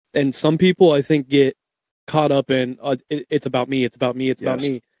And some people, I think, get caught up in it's about me, it's about me, it's about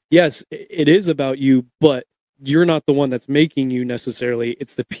me. Yes, it is about you, but you're not the one that's making you necessarily.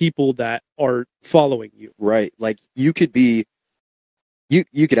 It's the people that are following you. Right. Like you could be, you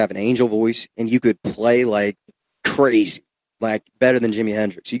could have an angel voice and you could play like crazy, like better than Jimi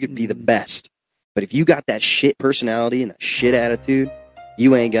Hendrix. You could be the best. But if you got that shit personality and that shit attitude,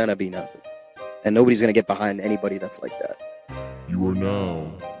 you ain't gonna be nothing. And nobody's gonna get behind anybody that's like that. You are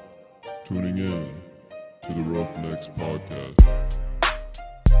now tuning in to the Roughnecks Podcast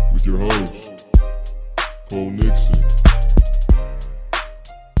with your host, Cole Nixon.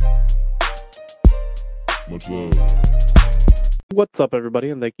 Much love. What's up, everybody,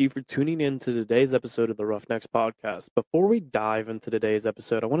 and thank you for tuning in to today's episode of the Roughnecks Podcast. Before we dive into today's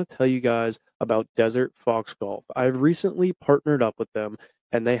episode, I want to tell you guys about Desert Fox Golf. I've recently partnered up with them,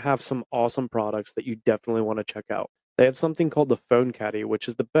 and they have some awesome products that you definitely want to check out. They have something called the Phone Caddy, which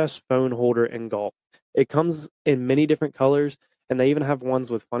is the best phone holder in golf. It comes in many different colors, and they even have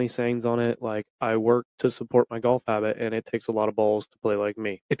ones with funny sayings on it, like, I work to support my golf habit, and it takes a lot of balls to play like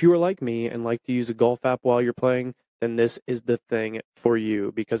me. If you are like me and like to use a golf app while you're playing, then this is the thing for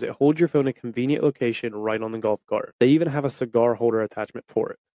you because it holds your phone in a convenient location right on the golf cart. They even have a cigar holder attachment for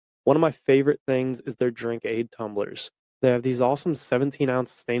it. One of my favorite things is their Drink Aid tumblers. They have these awesome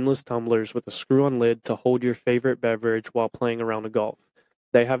 17-ounce stainless tumblers with a screw-on lid to hold your favorite beverage while playing around a golf.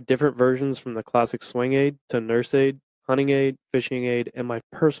 They have different versions from the classic Swing Aid to Nurse Aid, Hunting Aid, Fishing Aid, and my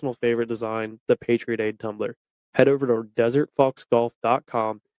personal favorite design, the Patriot Aid tumbler. Head over to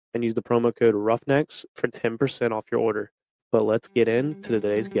desertfoxgolf.com and use the promo code Roughnecks for 10% off your order. But let's get into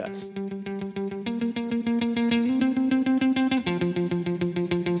today's guest.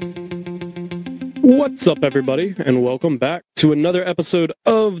 What's up, everybody, and welcome back to another episode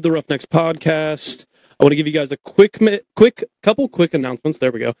of the Roughnecks Podcast. I want to give you guys a quick announcements.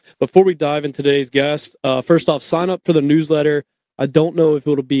 There we go. Before we dive into today's guest, first off, sign up for the newsletter. I don't know if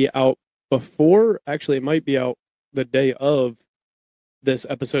it'll be out before. Actually, it might be out the day of this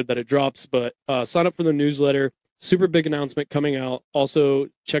episode that it drops, but sign up for the newsletter. Super big announcement coming out. Also,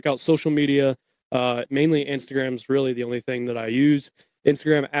 check out social media. Mainly Instagram's really the only thing that I use.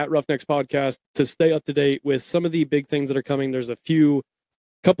 Instagram at Roughnecks Podcast to stay up to date with some of the big things that are coming. There's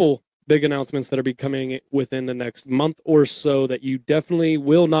couple big announcements that are be coming within the next month or so that you definitely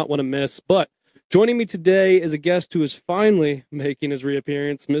will not want to miss. But joining me today is a guest who is finally making his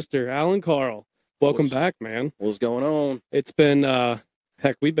reappearance, Mr. Alan Carl. Welcome back, man. What's going on? It's been,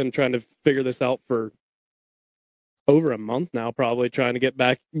 we've been trying to figure this out for over a month now, probably trying to get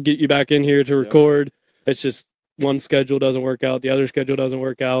you back in here to record. Yep. It's just one schedule doesn't work out. The other schedule doesn't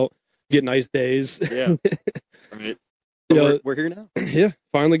work out. Get nice days. Yeah. Right. We're here now. Yeah.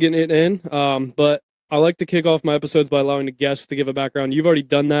 Finally getting it in. But I like to kick off my episodes by allowing the guests to give a background. You've already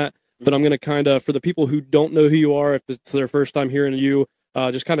done that, but I'm going to kind of, for the people who don't know who you are, if it's their first time hearing you,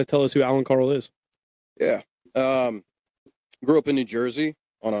 just kind of tell us who Alan Carl is. Yeah. Grew up in New Jersey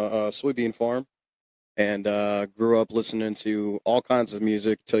on a soybean farm and grew up listening to all kinds of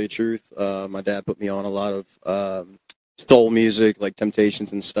music, to tell you the truth. My dad put me on a lot of soul music, like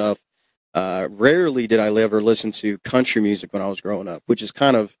Temptations and stuff. Rarely did I ever listen to country music when I was growing up, which is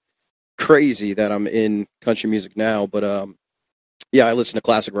kind of crazy that I'm in country music now. But yeah, I listen to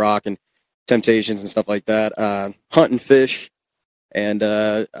classic rock and Temptations and stuff like that. Hunt and fish. And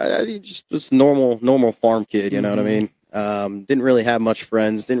I just was normal farm kid, you know what I mean? Didn't really have much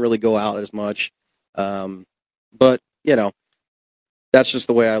friends, didn't really go out as much. But, you know, that's just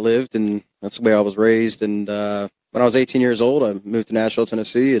the way I lived, and that's the way I was raised. And when I was 18 years old, I moved to Nashville,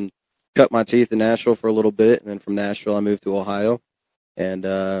 Tennessee, and cut my teeth in Nashville for a little bit. And then from Nashville, I moved to Ohio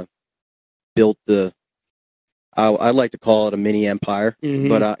and built I like to call it a mini empire. Mm-hmm.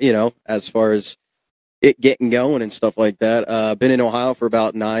 But, you know, as far as it getting going and stuff like that. Been in Ohio for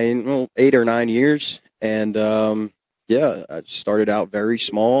about 8 or 9 years. And, yeah, I started out very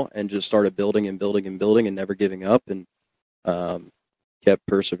small and just started building and building and building and never giving up and kept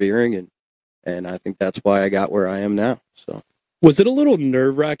persevering. And I think that's why I got where I am now. So, was it a little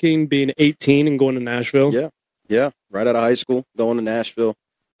nerve-wracking being 18 and going to Nashville? Yeah. Right out of high school, going to Nashville,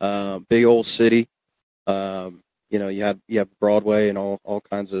 big old city. You know, you have Broadway and all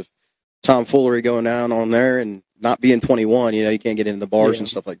kinds of tomfoolery going down on there, and not being 21, you know, you can't get into the bars and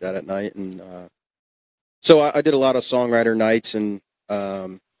stuff like that at night. And so I did a lot of songwriter nights and,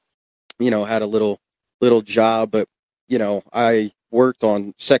 you know, had a little job, but, you know, I worked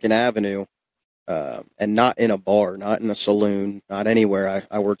on 2nd Avenue and not in a bar, not in a saloon, not anywhere.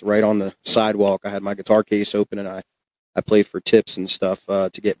 I worked right on the sidewalk. I had my guitar case open and I played for tips and stuff to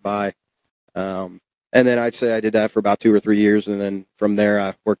get by. And then I'd say I did that for about 2 or 3 years, and then from there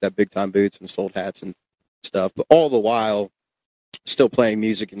I worked at Big Time Boots and sold hats and stuff. But all the while, still playing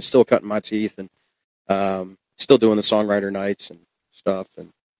music and still cutting my teeth and still doing the songwriter nights and stuff.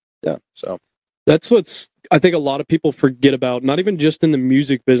 And yeah, so That's what's I think a lot of people forget about, not even just in the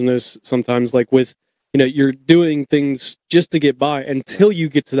music business sometimes, like with, you're doing things just to get by until you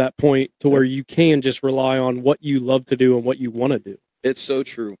get to that point to where you can just rely on what you love to do and what you want to do. it's so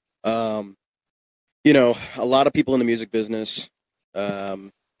true. A lot of people in the music business,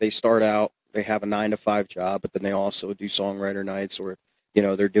 they start out, they have a 9 to 5 job, but then they also do songwriter nights, or,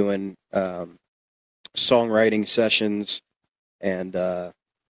 they're doing songwriting sessions and, but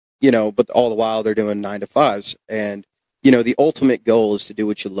all the while they're doing 9 to 5s. And, the ultimate goal is to do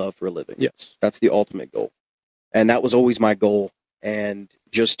what you love for a living. Yes. That's the ultimate goal. And that was always my goal. And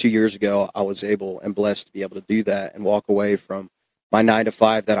just 2 years ago, I was able and blessed to be able to do that and walk away from my 9 to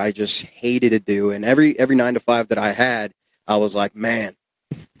 5 that I just hated to do. And every 9 to 5 that I had, I was like, man,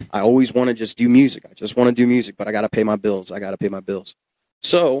 I always want to just do music. I just want to do music, but I got to pay my bills.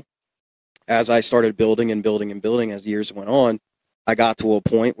 So as I started building and building and building as years went on, I got to a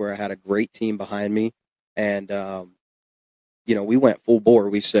point where I had a great team behind me. And, we went full bore.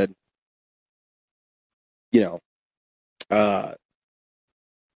 We said,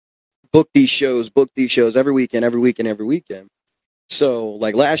 book these shows every weekend. So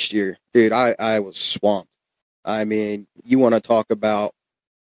like last year, dude, I was swamped. I mean, you want to talk about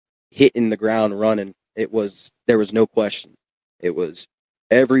hitting the ground running. There was no question. It was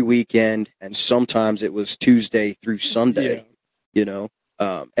every weekend, and sometimes it was Tuesday through Sunday,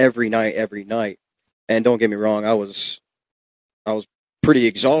 every night. And don't get me wrong, I was pretty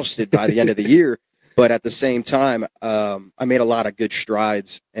exhausted by the end of the year, but at the same time, I made a lot of good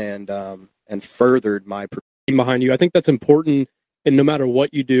strides and furthered my behind you. I think that's important. And no matter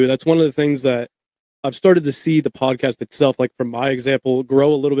what you do, that's one of the things that I've started to see the podcast itself, like from my example,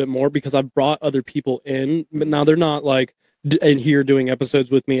 grow a little bit more because I've brought other people in. But now they're not like in here doing episodes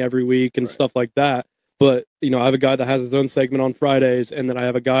with me every week and stuff like that. But, I have a guy that has his own segment on Fridays, and then I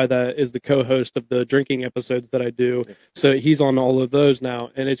have a guy that is the co-host of the drinking episodes that I do. So he's on all of those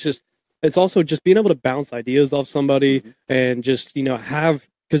now. And it's also just being able to bounce ideas off somebody and just, have,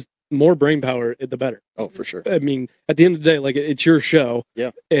 because more brain power, the better. Oh, for sure. I mean, at the end of the day, like it's your show.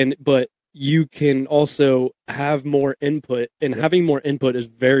 Yeah. But you can also have more input, and having more input is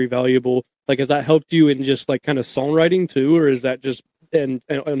very valuable. Like, has that helped you in just like kind of songwriting too, or is that just in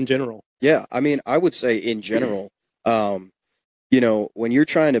general? Yeah, I mean, I would say in general, when you're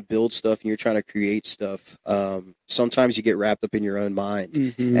trying to build stuff and you're trying to create stuff, sometimes you get wrapped up in your own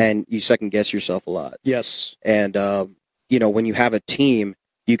mind and you second guess yourself a lot. Yes. And, when you have a team,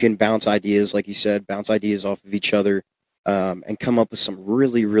 you can bounce ideas, like you said, bounce ideas off of each other, and come up with some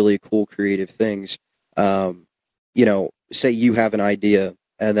really, really cool creative things. Say you have an idea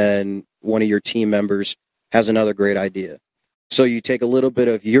and then one of your team members has another great idea. So you take a little bit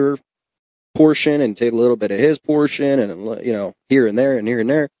of your portion and take a little bit of his portion and, here and there and here and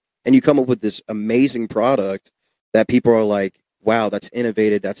there. And you come up with this amazing product that people are like, wow, that's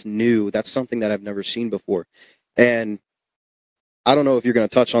innovative. That's new. That's something that I've never seen before. And I don't know if you're going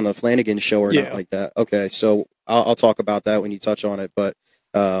to touch on the Flanagan show or not like that. Okay. So I'll talk about that when you touch on it. But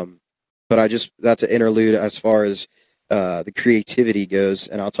that's an interlude as far as the creativity goes.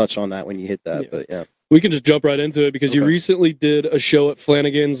 And I'll touch on that when you hit that. But yeah. We can just jump right into it because you recently did a show at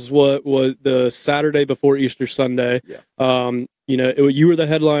Flanagan's. What was the Saturday before Easter Sunday? Yeah. You were the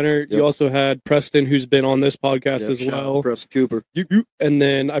headliner. Yep. You also had Preston, who's been on this podcast as well. Preston Cooper. And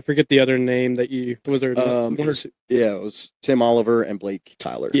then I forget the other name that was there. One or two? Yeah, it was Tim Oliver and Blake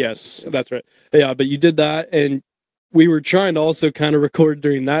Tyler. Yes, that's right. Yeah, but you did that, and we were trying to also kind of record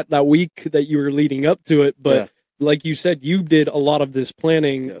during that week that you were leading up to it, but. Yeah. Like you said, you did a lot of this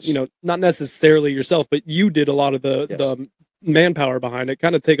planning, not necessarily yourself, but you did a lot of the manpower behind it.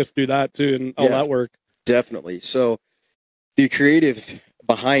 Kind of take us through that too and all that work. Definitely. So the creative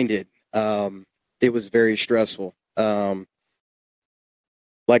behind it, it was very stressful. Like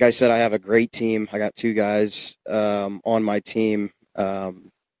I said, I have a great team. I got 2 guys on my team that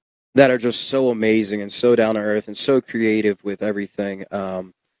are just so amazing and so down to earth and so creative with everything.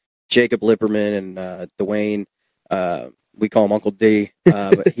 Jacob Lipperman and Dwayne. We call him Uncle D.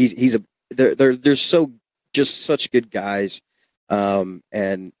 But they're such good guys,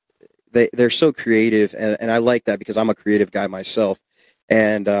 and they're so creative, and I like that because I'm a creative guy myself.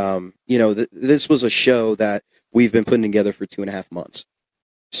 And this was a show that we've been putting together for 2.5 months.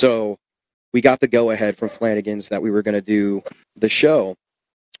 So we got the go ahead from Flanagan's that we were going to do the show.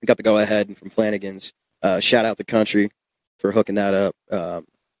 We got the go ahead from Flanagan's. Shout out the country for hooking that up.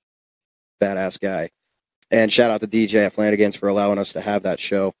 Badass guy. And shout out to DJ at Flanagan's for allowing us to have that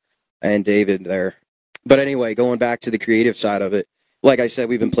show, and David there. But anyway, going back to the creative side of it, like I said,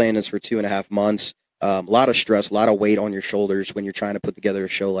 we've been playing this for 2.5 months. A lot of stress, a lot of weight on your shoulders when you're trying to put together a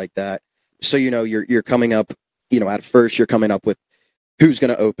show like that. So, you're coming up, at first you're coming up with who's going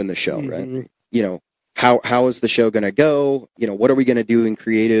to open the show, right? How is the show going to go? What are we going to do in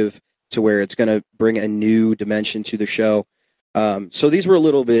creative to where it's going to bring a new dimension to the show? So these were a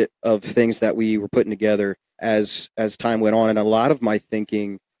little bit of things that we were putting together as time went on. And a lot of my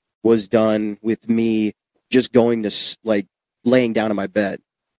thinking was done with me just going to laying down in my bed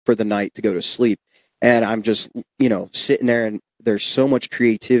for the night to go to sleep. And I'm just, sitting there, and there's so much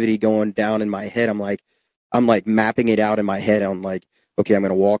creativity going down in my head. I'm like mapping it out in my head. I'm like, okay, I'm going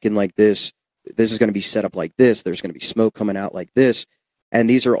to walk in like this. This is going to be set up like this. There's going to be smoke coming out like this. And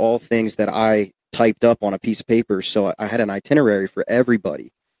these are all things that I typed up on a piece of paper. So I had an itinerary for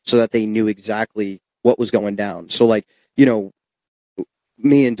everybody so that they knew exactly what was going down. So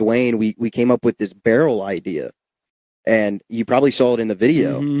me and Dwayne, we came up with this barrel idea, and you probably saw it in the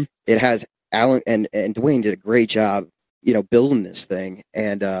video. Mm-hmm. It has Alan and Dwayne did a great job, building this thing.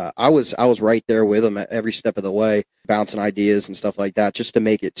 And I was right there with him at every step of the way, bouncing ideas and stuff like that, just to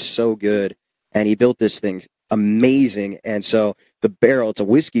make it so good. And he built this thing amazing. And so the barrel, it's a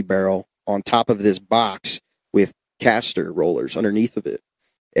whiskey barrel on top of this box with caster rollers underneath of it,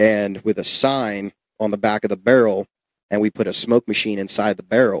 and with a sign on the back of the barrel. And we put a smoke machine inside the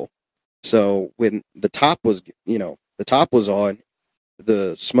barrel. So when the top was on,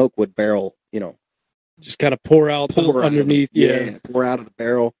 the smoke would barrel, just kind of pour out underneath. Pour out of the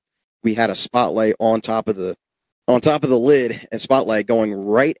barrel. We had a spotlight on top of the lid, and spotlight going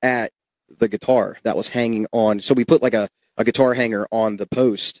right at the guitar that was hanging on. So we put like a guitar hanger on the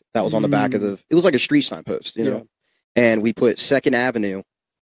post that was on the back of it was like a street sign post, and we put 2nd Avenue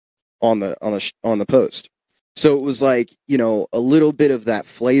on the post. So it was like, a little bit of that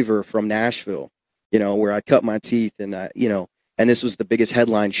flavor from Nashville, where I cut my teeth, and and this was the biggest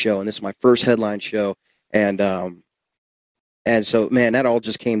headline show, and this is my first headline show. And so, man, that all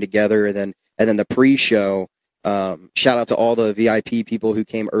just came together. And then the pre-show, shout out to all the VIP people who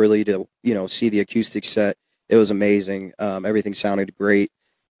came early to, see the acoustic set. It was amazing. Everything sounded great.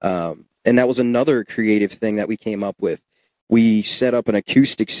 And that was another creative thing that we came up with. We set up an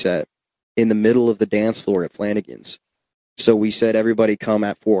acoustic set in the middle of the dance floor at Flanagan's. So we said, everybody come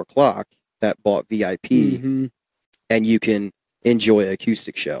at 4:00 that bought VIP, and you can enjoy an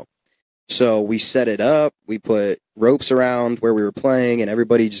acoustic show. So we set it up. We put ropes around where we were playing, and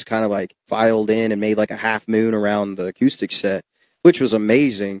everybody just kind of filed in and made like a half moon around the acoustic set, which was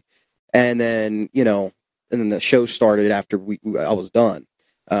amazing. And then, and then the show started after I was done.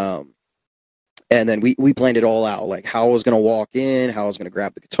 And then we planned it all out, like how I was going to walk in, how I was going to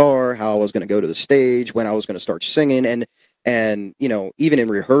grab the guitar, how I was going to go to the stage, when I was going to start singing. And even in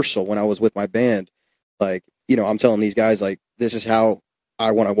rehearsal, when I was with my band, I'm telling these guys, this is how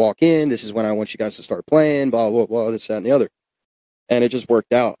I want to walk in. This is when I want you guys to start playing, blah, blah, blah, this, that, and the other. And it just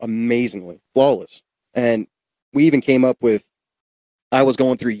worked out amazingly, flawless. And we even came up with, I was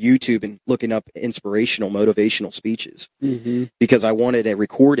going through YouTube and looking up inspirational, motivational speeches because I wanted a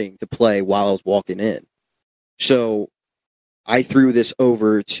recording to play while I was walking in. So I threw this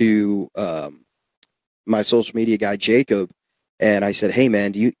over to my social media guy, Jacob, and I said, hey,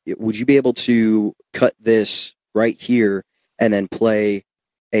 man, would you be able to cut this right here and then play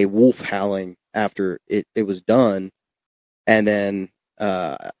a wolf howling after it was done, and then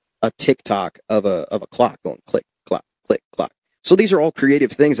a tick-tock of a clock going click, clock, click, clock. So these are all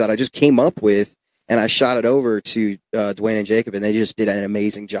creative things that I just came up with, and I shot it over to Dwayne and Jacob, and they just did an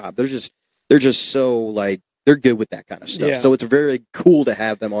amazing job. They're just so they're good with that kind of stuff. Yeah. So it's very cool to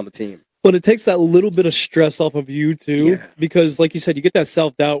have them on the team. But it takes that little bit of stress off of you too, because like you said, you get that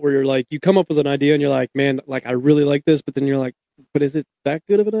self-doubt where you're you come up with an idea and you're like, man, I really like this, but then you're like, but is it that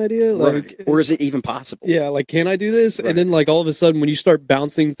good of an idea? Right. Or is it even possible? Yeah, can I do this? Right. And then all of a sudden when you start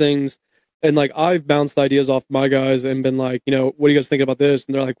bouncing things, and I've bounced ideas off my guys and been what do you guys think about this?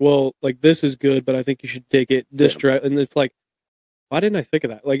 And they're like, well, this is good, but I think you should take it this direction. And it's why didn't I think of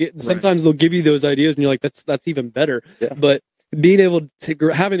that? Sometimes they'll give you those ideas and you're like, that's even better. Yeah. But being able to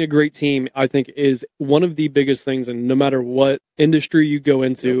having a great team, I think, is one of the biggest things. And no matter what industry you go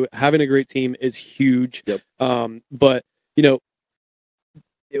into, having a great team is huge. Yep. But you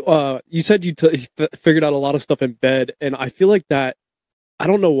said you figured out a lot of stuff in bed, and I feel like that. I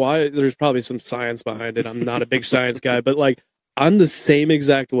don't know why. There's probably some science behind it. I'm not a big science guy, but I'm the same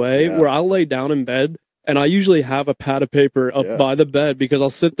exact way where I'll lay down in bed. And I usually have a pad of paper up by the bed because I'll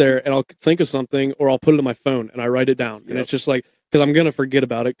sit there and I'll think of something, or I'll put it on my phone and I write it down. And it's just because I'm going to forget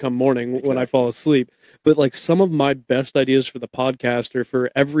about it come morning when I fall asleep. but like some of my best ideas for the podcast or for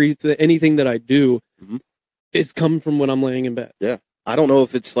anything that I do Mhm. is come from when I'm laying in bed. I don't know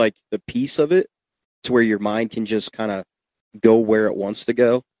if it's like the piece of it to where your mind can just kind of go where it wants to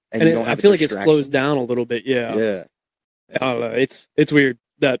go, and you don't I have. feel like it slows down a little bit. Yeah. Yeah. I don't know. It's weird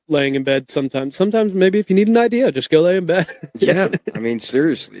that laying in bed sometimes maybe if you need an idea, just go lay in bed. Yeah. I mean,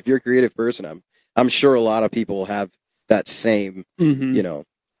 seriously, if you're a creative person, I'm sure a lot of people have that same, Mhm. you know,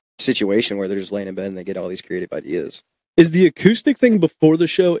 situation where they're just laying in bed and they get all these creative ideas. Is the acoustic thing before the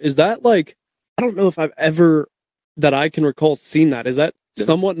show, is that like, I don't know if I've ever, that I can recall, seen that. Is that Yeah.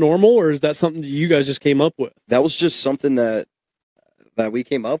 somewhat normal, or is that something that you guys just came up with? That was just something that we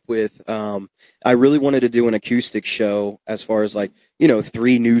came up with. I really wanted to do an acoustic show as far as like,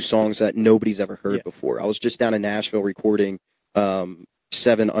 3 new songs that nobody's ever heard Yeah. before. I was just down in Nashville recording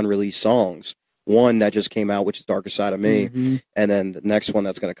 7 unreleased songs. One that just came out, which is Darker Side of Me, Mhm. and then the next one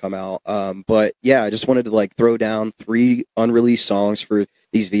that's going to come out. But yeah, I just wanted to like throw down 3 unreleased songs for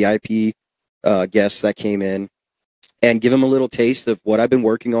these VIP guests that came in, and give them a little taste of what I've been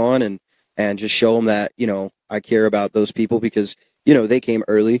working on, and just show them that I care about those people because they came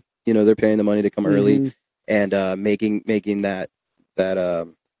early. They're paying the money to come early, Mhm. and making that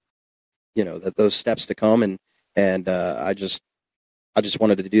those steps to come, and I just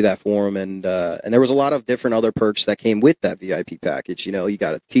wanted to do that for them, and there was a lot of different other perks that came with that VIP package. You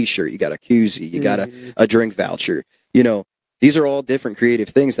got a T-shirt, you got a koozie, you got Mhm. a drink voucher. These are all different creative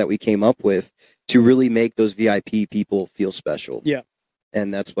things that we came up with to really make those VIP people feel special. Yeah.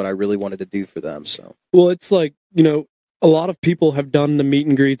 And that's what I really wanted to do for them. So Well, it's like, a lot of people have done the meet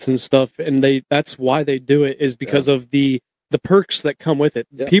and greets and stuff, and that's why they do it, is because of the perks that come with it.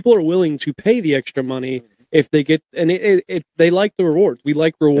 Yeah. People are willing to pay the extra money if they get, and they like the rewards. We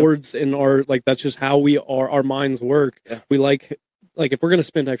like rewards in our, like, that's just how our minds work. Yeah. We like if we're going to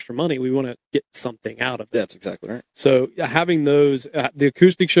spend extra money, we want to get something out of it. that's exactly right. So having those, the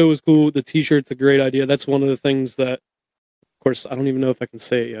acoustic show was cool. The T-shirt's a great idea. That's one of the things that, of course, I don't even know if I can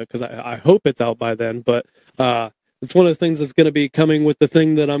say it yet because I hope it's out by then. But it's one of the things that's going to be coming with the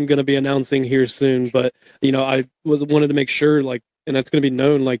thing that I'm going to be announcing here soon. But I wanted to make sure, like, and that's going to be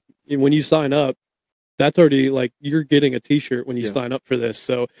known, like, when you sign up, that's already like you're getting a T-shirt when you Yeah. sign up for this.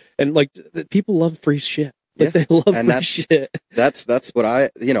 So, and like people love free shit. Like, they love And free shit. That's what I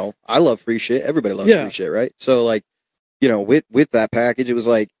love free shit. Everybody loves Yeah. free shit, right? So like, with that package, it was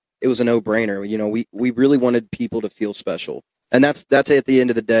a no-brainer. We really wanted people to feel special. And that's at the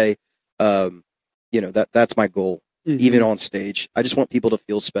end of the day, that's my goal. Mhm. Even on stage, I just want people to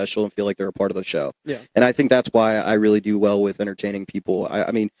feel special and feel like they're a part of the show. Yeah. And I think that's why I really do well with entertaining people.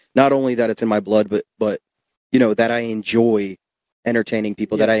 I mean, not only that it's in my blood, but that I enjoy entertaining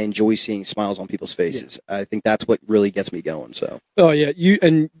people, that I enjoy seeing smiles on people's faces. I think that's what really gets me going. So Oh yeah,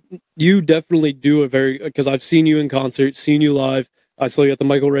 you definitely do because I've seen you in concert, seen you live. I saw you at the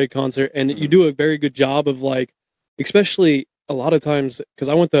Michael Ray concert, and you do a very good job of, like, especially a lot of times, because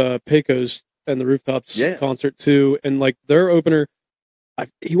I went to Pecos and the Rooftops Yeah. concert too, and like their opener,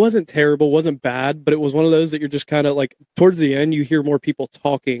 he wasn't terrible, wasn't bad, but it was one of those that you're just kind of like towards the end you hear more people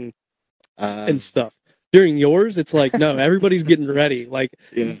talking and stuff. During yours, it's like no, everybody's getting ready. Like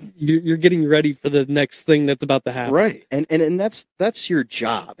Yeah. you're getting ready for the next thing that's about to happen. right, and that's your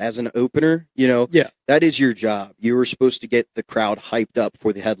job as an opener. Yeah. That is your job. You were supposed to get the crowd hyped up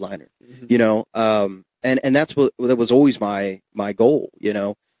for the headliner. And that's that was always my goal.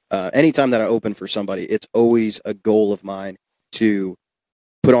 Anytime that I open for somebody, it's always a goal of mine to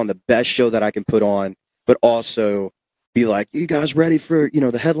put on the best show that I can put on, but also be like, you guys ready for,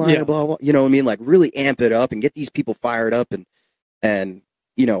 the headliner, Yeah. blah, blah, you know what I mean? Like really amp it up and get these people fired up. And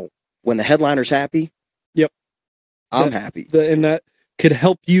when the headliner's happy, Yep. I'm happy. And that could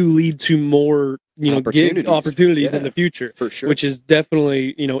help you lead to more, gig opportunities in Yeah. the future, For sure. which is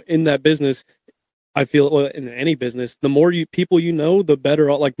definitely, in that business. I feel, well, in any business, the more people the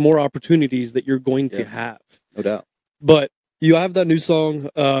better, like more opportunities that you're going to Yeah. have. No doubt. But you have that new song,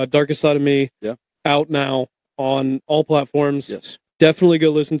 Darkest Side of Me, Yeah. out now on all platforms. Yes. Definitely go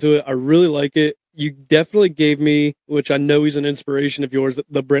listen to it. I really like it. You definitely gave me, which I know he's an inspiration of yours,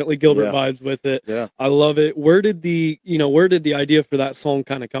 the Brantley Gilbert Yeah. vibes with it. Yeah. I love it. Where did the idea for that song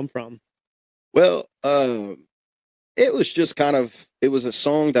kind of come from? Well, it was just it was a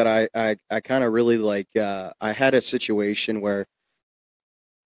song that I kind of really like. I had a situation where,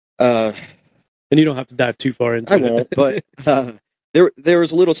 And you don't have to dive too far into I it. won't, but there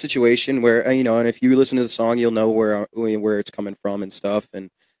was a little situation where and if you listen to the song, you'll know where it's coming from and stuff. And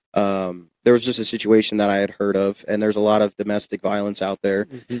there was just a situation that I had heard of, and there's a lot of domestic violence out there,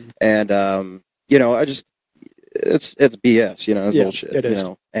 Mhm. and I just it's BS, it's Yeah, bullshit, it is.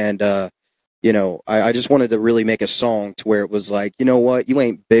 and you know, I just wanted to really make a song to where it was like, you know what, you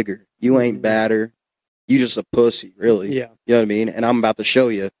ain't bigger, you ain't Mhm. badder, you just a pussy, really. Yeah, You know what I mean? And I'm about to show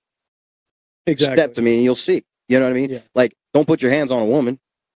you. exactly. Step to me and you'll see. You know what I mean? Yeah. Like, don't put your hands on a woman.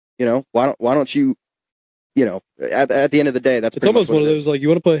 You know, why don't you? You know, at the end of the day, that's It's pretty almost much what one of it those is. like you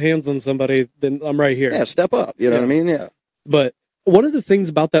want to put hands on somebody, then I'm right here. Yeah, step up. You know what I mean? Yeah. But one of the things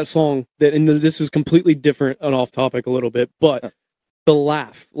about that song that, and this is completely different and off topic a little bit, but the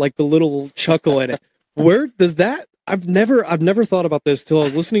laugh, like the little chuckle in it, where does that? I've never thought about this till I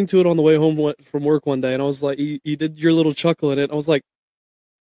was listening to it on the way home from work one day, and I was like, you did your little chuckle in it. I was like,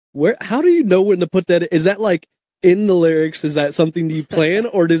 where? How do you know when to put that? Is that like in the lyrics? Is that something you plan,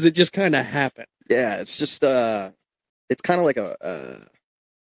 or does it just kind of happen? Yeah, it's just it's kind of like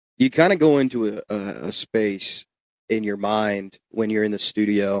you kind of go into a space in your mind when you're in the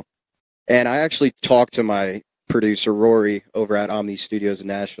studio. And I actually talked to my producer Rory over at Omni Studios in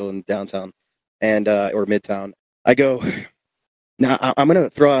Nashville in downtown and or Midtown. I go, now I'm gonna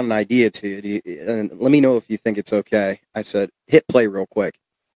throw out an idea to you, and let me know if you think it's okay. I said, hit play real quick.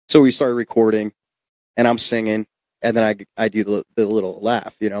 So we started recording, and I'm singing, and then I do the little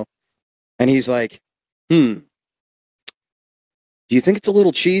laugh, you know. And he's like, do you think it's a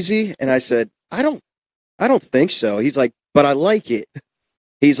little cheesy? And I said, I don't think so. He's like, but I like it.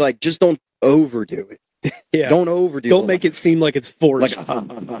 He's like, just don't overdo it. Yeah, Don't overdo. don't make it seem like it's forced.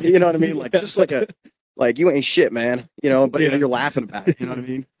 Like, you know what I mean? Like, just like you ain't shit, man. You know, but Yeah. you're laughing about it. You know what I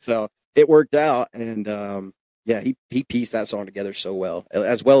mean? So it worked out, and yeah, he pieced that song together so well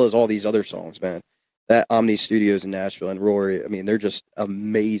as all these other songs, man. That Omni Studios in Nashville and Rory, I mean, they're just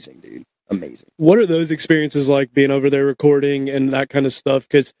amazing, dude. Amazing. What are those experiences like, being over there recording and that kind of stuff?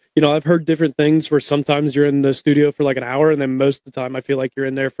 Because, you know, I've heard different things where sometimes you're in the studio for like an hour, and then most of the time I feel like you're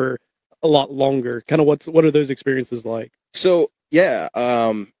in there for a lot longer. Kind of what are those experiences like? So yeah,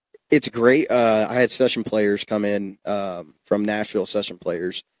 it's great. I had session players come in from Nashville Session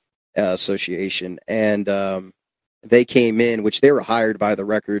Players Association, and they came in, which they were hired by the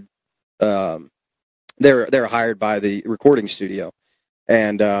record. They're hired by the recording studio,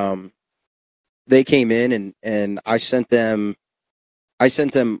 and they came in, and I sent them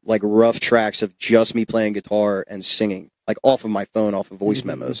like rough tracks of just me playing guitar and singing, like off of my phone, off of voice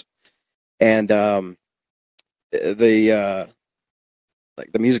memos, and the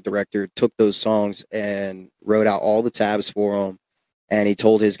music director took those songs and wrote out all the tabs for them, and he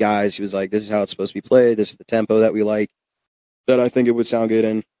told his guys, he was like, this is how it's supposed to be played, this is the tempo that we like, that I think it would sound good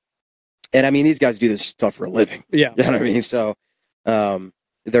in. And I mean, these guys do this stuff for a living. Yeah. You know what I mean? So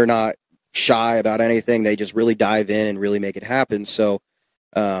they're not shy about anything. They just really dive in and really make it happen. So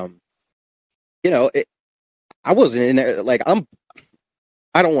you know, I wasn't in there like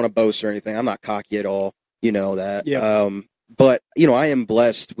I don't want to boast or anything. I'm not cocky at all. You know that. Yeah. But you know, I am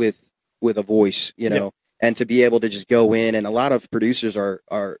blessed with a voice, you know, and to be able to just go in, and a lot of producers are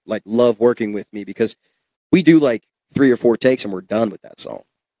like love working with me because we do like 3 or 4 takes and we're done with that song.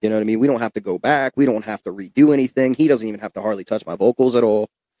 You know what I mean? We don't have to go back. We don't have to redo anything. He doesn't even have to hardly touch my vocals at all.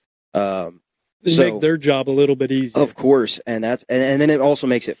 So make their job a little bit easier. Of course, and that's and then it also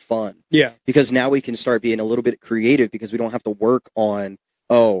makes it fun. Yeah. Because now we can start being a little bit creative because we don't have to work on,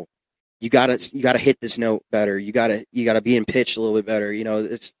 oh, you gotta hit this note better. You gotta be in pitch a little bit better. You know,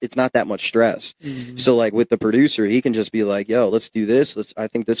 it's not that much stress. Mhm. So like with the producer, he can just be like, yo, let's do this. I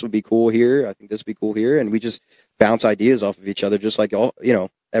think this would be cool here. I think this would be cool here. And we just bounce ideas off of each other, just like all, you know,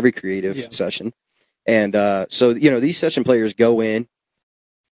 every creative session. And so, you know, these session players go in.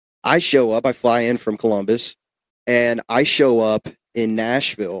 I show up, I fly in from Columbus, and I show up in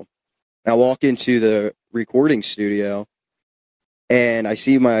Nashville. I walk into the recording studio, and I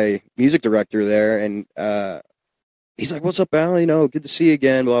see my music director there, and he's like, "What's up, Al? You know, good to see you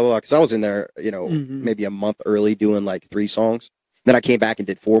again." Blah blah blah. Because I was in there, you know, maybe a month early doing like 3 songs. Then I came back and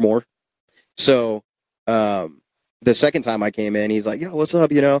did 4 more. So the second time I came in, he's like, "Yo, what's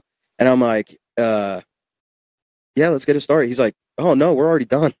up?" You know, and I'm like, "Yeah, let's get it started." He's like, "Oh no, we're already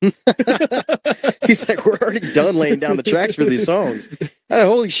done." He's like, "We're already done laying down the tracks for these songs."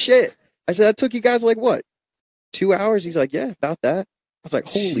 Holy shit! I said, "That took you guys like what? 2 hours?" He's like, "Yeah, about that." I was like,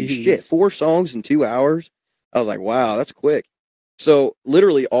 "Holy shit! 4 songs in 2 hours?" I was like, "Wow, that's quick." So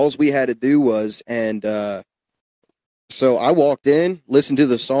literally, all we had to do was, and so I walked in, listened to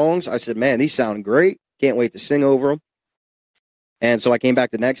the songs. I said, "Man, these sound great. Can't wait to sing over them." And so I came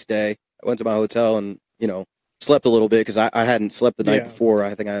back the next day. I went to my hotel and, you know, slept a little bit because I hadn't slept the night before.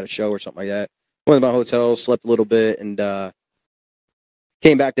 I think I had a show or something like that. Went to my hotel, slept a little bit, and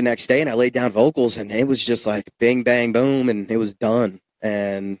came back the next day, and I laid down vocals, and it was just like bing, bang, boom, and it was done.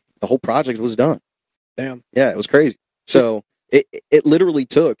 And the whole project was done. Damn. Yeah, it was crazy. So it literally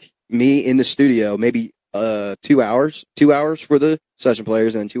took, me in the studio, maybe 2 hours for the session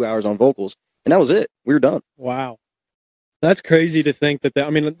players, and then 2 hours on vocals, and that was it. We were done. Wow. That's crazy to think that, I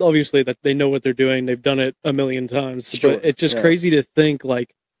mean, obviously that they know what they're doing. They've done it a million times, Sure. but it's just Yeah. crazy to think,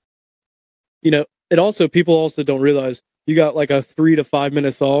 like, you know, people also don't realize you got like a 3 to 5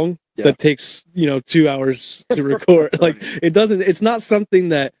 minute song Yeah. that takes, 2 hours to record. Like, it's not something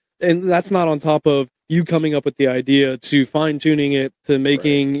that, and that's not on top of you coming up with the idea, to fine tuning it, to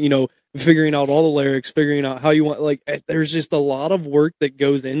making, figuring out all the lyrics, figuring out how you want, like, there's just a lot of work that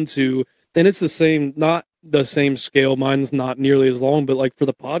goes into, and it's not the same scale. Mine's not nearly as long, but like for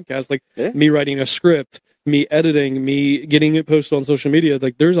the podcast, like me writing a script, me editing, me getting it posted on social media,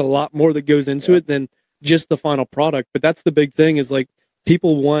 like there's a lot more that goes into it than just the final product. But that's the big thing, is like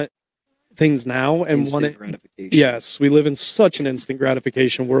people want things now and Instant want it. gratification. Yes, we live in such an instant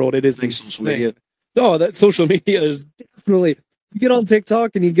gratification world. It is Thanks, social insane. media. Oh, that social media is definitely. You get on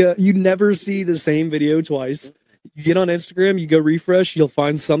TikTok and you never see the same video twice. You get on Instagram, you go refresh, you'll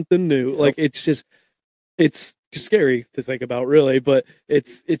find something new. Like, it's scary to think about, really, but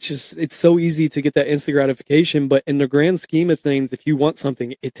it's so easy to get that instant gratification. But in the grand scheme of things, if you want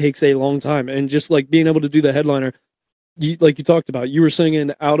something, it takes a long time. And just like being able to do the headliner, like you talked about, you were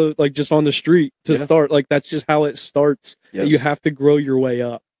singing out of, like, just on the street to start. Like, that's just how it starts. Yes. You have to grow your way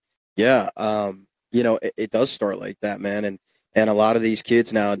up. Yeah. It does start like that, man. And a lot of these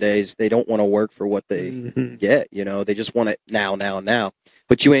kids nowadays, they don't want to work for what they get. They just want it now.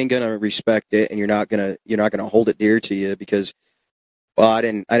 But you ain't gonna respect it, and you're not gonna hold it dear to you because, well, I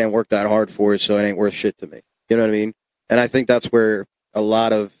didn't work that hard for it, so it ain't worth shit to me. You know what I mean? And I think that's where a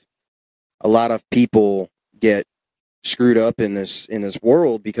lot of people get screwed up in this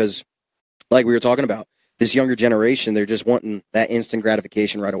world, because, like we were talking about, this younger generation, they're just wanting that instant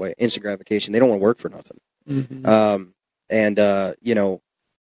gratification right away. Instant gratification. They don't want to work for nothing.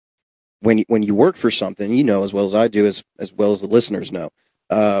 When you work for something, as well as I do, as well as the listeners know,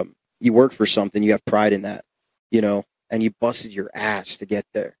 you work for something, you have pride in that, and you busted your ass to get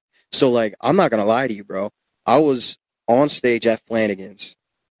there. So, like, I'm not going to lie to you, bro. I was on stage at Flanagan's,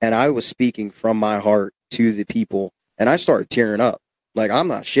 and I was speaking from my heart to the people, and I started tearing up. Like, I'm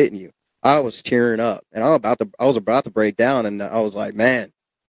not shitting you. I was tearing up, and I was about to break down, and I was like, man,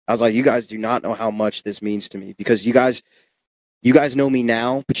 you guys do not know how much this means to me, because you guys know me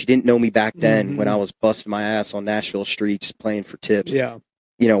now, but you didn't know me back then when I was busting my ass on Nashville streets playing for tips. Yeah.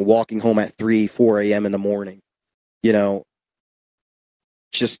 Walking home at 4 a.m. in the morning. And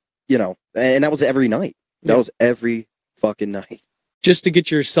that was every night. That was every fucking night. Just to get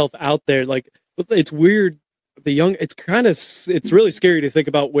yourself out there. Like, it's weird. It's really scary to think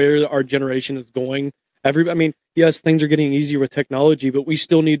about where our generation is going. Yes, things are getting easier with technology, but we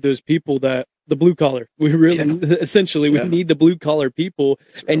still need those people, the blue collar. We really, essentially, we need the blue collar people.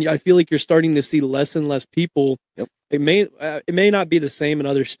 And I feel like you're starting to see less and less people. Yep. It may not be the same in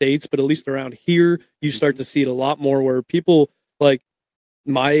other states, but at least around here, you start to see it a lot more, where people like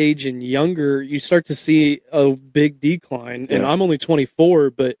my age and younger, you start to see a big decline. And I'm only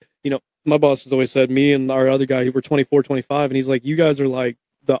 24, but my boss has always said, me and our other guy, who were 24, 25, and he's like, you guys are like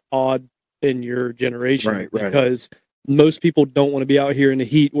the odd in your generation, right. Because most people don't want to be out here in the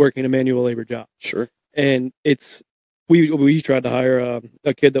heat working a manual labor job. Sure. And we tried to hire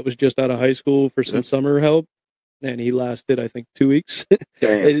a kid that was just out of high school for some summer help, and he lasted, I think, 2 weeks.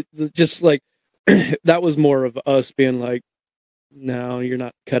 Damn. Just like that was more of us being like, no, you're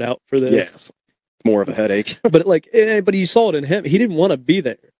not cut out for this. Yeah. More of a headache. But you saw it in him. He didn't want to be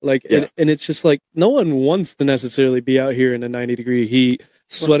there. And it's just like, no one wants to necessarily be out here in a 90-degree heat,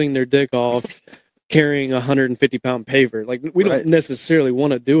 sweating their dick off, carrying a 150-pound paver. Like, we don't necessarily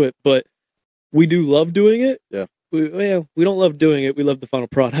want to do it, but we do love doing it. Yeah. We don't love doing it. We love the final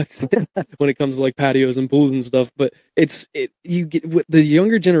product when it comes to like patios and pools and stuff. But you get with the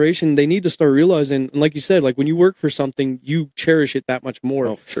younger generation, they need to start realizing, and like you said, like when you work for something, you cherish it that much more.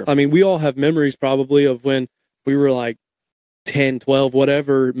 Oh, for sure. I mean, we all have memories probably of when we were like 10, 12,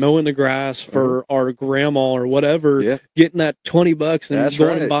 whatever, mowing the grass for our grandma or whatever, getting that $20 and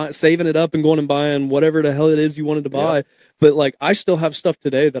going and saving it up and going and buying whatever the hell it is you wanted to buy. But like, I still have stuff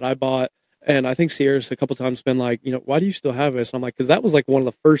today that I bought. And I think Sierra's a couple times been like, why do you still have this? And I'm like, because that was like one of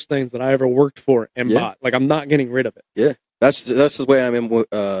the first things that I ever worked for and bought. Like, I'm not getting rid of it. Yeah, that's the way I'm in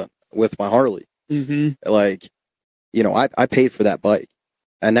with my Harley. Like, I paid for that bike,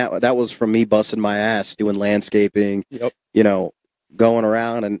 and that was from me busting my ass doing landscaping. Going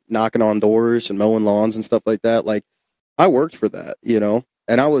around and knocking on doors and mowing lawns and stuff like that. Like, I worked for that,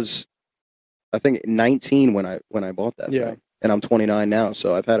 and I was, I think, 19 when I bought that thing. And I'm 29 now,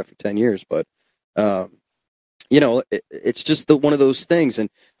 so I've had it for 10 years. But it's just one of those things. And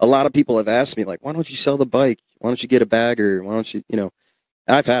a lot of people have asked me, like, why don't you sell the bike? Why don't you get a bagger? Why don't you,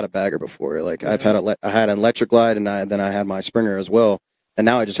 I've had a bagger before. Like I had an electric glide, and then I had my Springer as well. And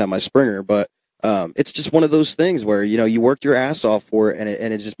now I just have my Springer. But it's just one of those things where, you work your ass off for it,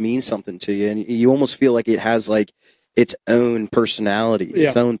 and it just means something to you. And you almost feel like it has like its own personality,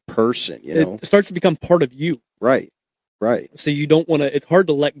 its own person, It starts to become part of you. Right. Right. So you don't want to, it's hard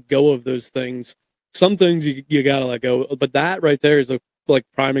to let go of those things. Some things you got to let go. But that right there is a like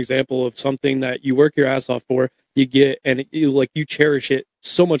prime example of something that you work your ass off for, you get, and you cherish it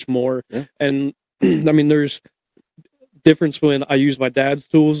so much more. Yeah. And I mean, there's difference when I used my dad's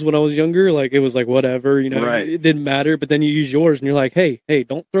tools when I was younger. Like it was like, whatever, Right. it didn't matter. But then you use yours and you're like, hey,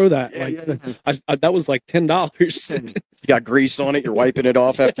 don't throw that. That was like $10. You got grease on it. You're wiping it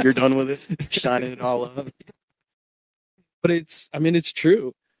off after you're done with it, shining it all up. But it's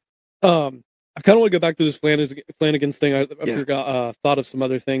true. I kind of want to go back to this Flanagan's thing. I forgot, thought of some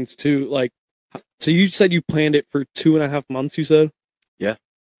other things too. Like, so you said you planned it for 2.5 months, you said? Yeah.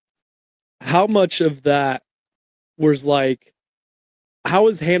 How much of that was like, how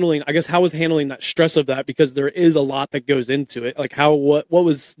was handling that stress of that? Because there is a lot that goes into it. Like what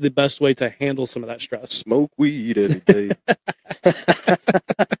was the best way to handle some of that stress? Smoke weed every day.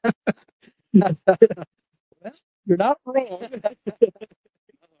 You're not wrong.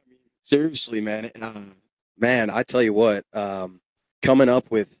 Seriously, man. Man, I tell you what, coming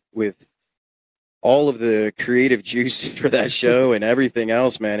up with all of the creative juice for that show and everything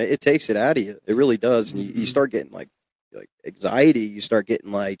else, man, it takes it out of you. It really does. And you start getting like anxiety. You start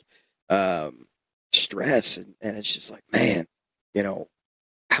getting like stress, and it's just like, man,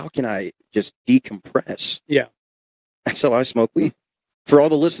 how can I just decompress? Yeah. And so I smoke weed. For all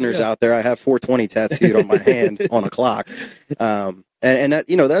the listeners out there, I have 420 tattooed on my hand on a clock. And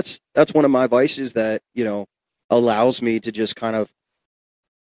that, that's one of my vices that, allows me to just kind of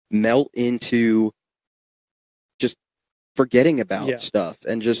melt into just forgetting about stuff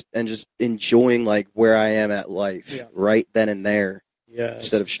and just enjoying like where I am at life right then and there. Yeah.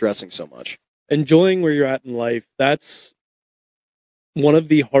 Instead of stressing so much. Enjoying where you're at in life. That's one of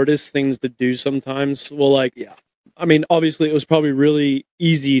the hardest things to do sometimes. Well, I mean, obviously it was probably really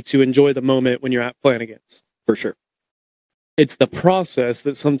easy to enjoy the moment when you're at Flanagan's. For sure. It's the process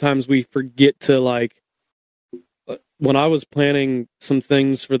that sometimes we forget to like. When I was planning some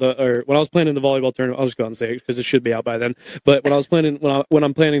things when I was planning the volleyball tournament, I'll just go and say it because it should be out by then. But when I was planning, when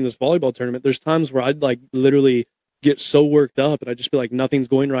I'm planning this volleyball tournament, there's times where I'd like literally get so worked up and I'd just be like, nothing's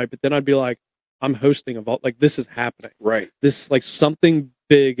going right. But then I'd be like, I'm hosting a like this is happening. Right. This like something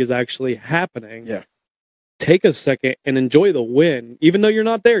big is actually happening. Yeah. Take a second and enjoy the win, even though you're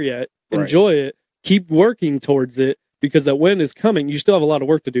not there yet. Enjoy it. Keep working towards it. Because that win is coming. You still have a lot of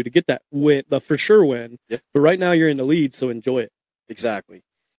work to do to get that win, the for sure win. Yeah. But right now you're in the lead, so enjoy it. Exactly.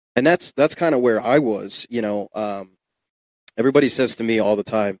 And that's kind of where I was, everybody says to me all the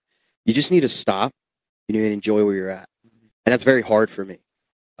time, you just need to stop and enjoy where you're at. And that's very hard for me.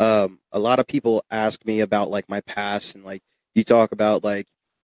 A lot of people ask me about like my past, and like you talk about like,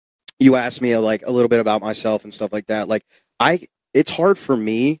 you ask me like a little bit about myself and stuff like that. Like it's hard for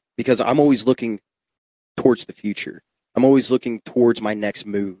me because I'm always looking towards the future. I'm always looking towards my next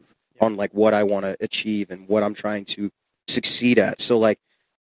move on like what I want to achieve and what I'm trying to succeed at. So like,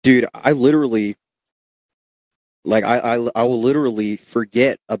 dude, I literally, like, I will literally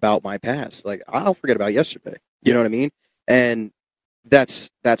forget about my past. Like I'll forget about yesterday. You know what I mean? And that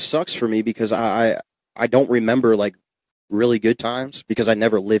sucks for me because I don't remember like really good times because I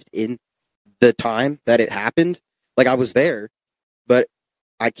never lived in the time that it happened. Like I was there, but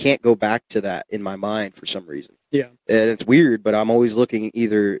I can't go back to that in my mind for some reason. Yeah. And it's weird, but I'm always looking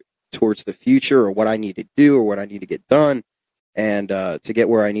either towards the future or what I need to do or what I need to get done and to get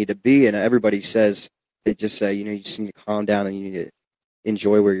where I need to be. And everybody says, they just say, you just need to calm down and you need to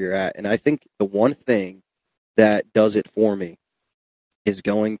enjoy where you're at. And I think the one thing that does it for me is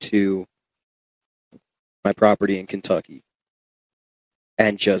going to my property in Kentucky.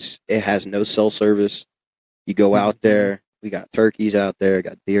 And it has no cell service. You go out there, we got turkeys out there,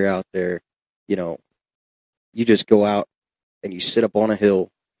 got deer out there, you just go out and you sit up on a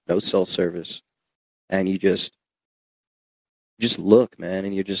hill, no cell service, and you just look, man,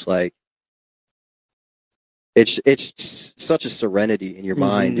 and you're just like, it's such a serenity in your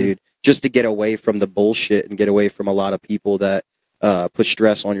mind, dude, just to get away from the bullshit and get away from a lot of people that put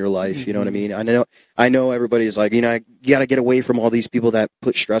stress on your life. You know what I mean? I know everybody's like, you got to get away from all these people that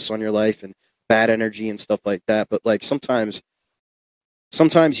put stress on your life and bad energy and stuff like that. But like sometimes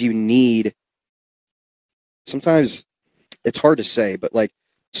it's hard to say, but like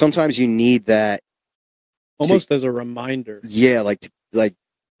sometimes you need that almost as a reminder. Yeah,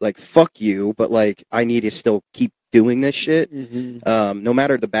 like fuck you, but like I need to still keep doing this shit. No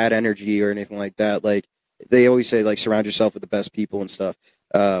matter the bad energy or anything like that. Like they always say, like surround yourself with the best people and stuff.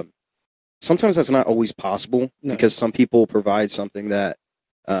 Sometimes that's not always possible because some people provide something that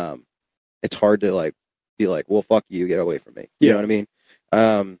it's hard to like be like, well, fuck you, get away from me. You know what I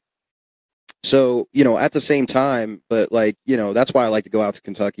mean? So, you know, at the same time, but like, you know, that's why I like to go out to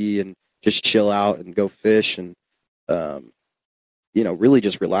Kentucky and just chill out and go fish and, you know, really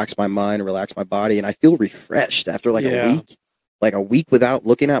just relax my mind, relax my body. And I feel refreshed after like a week without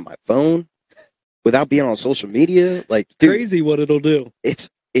looking at my phone, without being on social media. Like, dude, crazy what it'll do. It's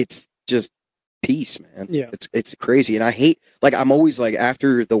just peace, man. Yeah. It's crazy. And I hate, like, I'm always like,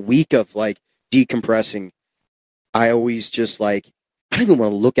 after the week of like decompressing, I always just like, I don't even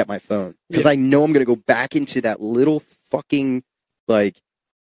want to look at my phone because I know I'm going to go back into that little fucking, like,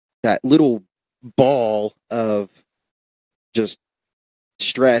 that little ball of just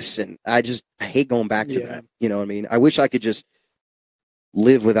stress. And I hate going back to that. You know what I mean? I wish I could just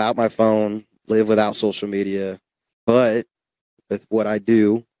live without my phone, live without social media. But with what I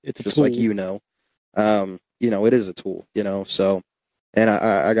do, it's just like, you know, it is a tool, you know? So, and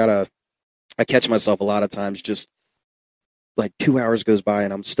I catch myself a lot of times just, like 2 hours goes by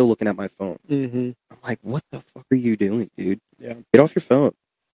and I'm still looking at my phone. I'm like, what the fuck are you doing, dude? Yeah. Get off your phone.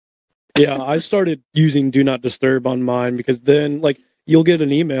 Yeah, I started using Do Not Disturb on mine because then, like, you'll get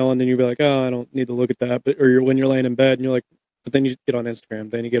an email and then you'll be like, oh, I don't need to look at that. But when you're laying in bed and you're like, but then you get on Instagram,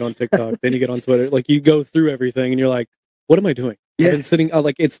 then you get on TikTok, then you get on Twitter. Like, you go through everything and you're like, what am I doing? Yeah. I've been sitting,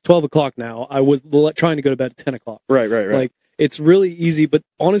 like, it's 12 o'clock now. I was trying to go to bed at 10 o'clock. Right. Like, it's really easy. But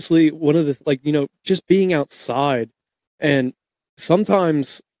honestly, one of the, like, you know, just being outside. And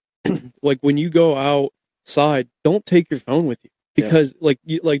sometimes, like, when you go outside, don't take your phone with you because, like,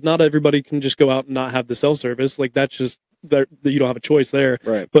 not everybody can just go out and not have the cell service. Like, that's just that you don't have a choice there.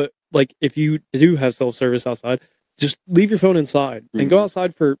 Right. But like, if you do have cell service outside, just leave your phone inside and go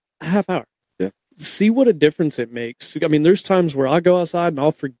outside for a half hour. Yeah. See what a difference it makes. I mean, there's times where I go outside and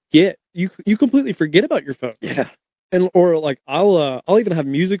I'll forget. You completely forget about your phone. Yeah. And or like I'll even have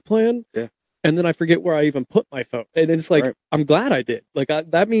music playing. Yeah. And then I forget where I even put my phone. And it's like, I'm glad I did. Like,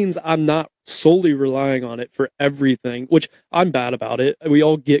 that means I'm not solely relying on it for everything, which I'm bad about it. We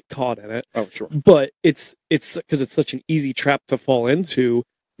all get caught in it. Oh, sure. But it's because it's such an easy trap to fall into.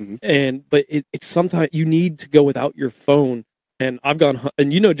 But it's sometimes you need to go without your phone. And I've gone,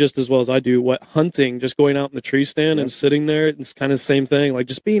 and you know just as well as I do, what hunting, just going out in the tree stand and sitting there, it's kind of the same thing. Like,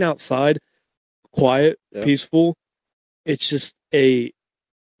 just being outside, quiet, peaceful, it's just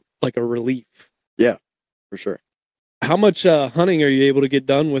like a relief. Yeah, for sure. How much hunting are you able to get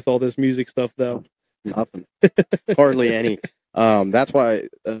done with all this music stuff, though? Nothing. Hardly any. That's why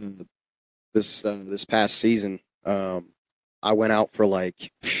this past season, I went out for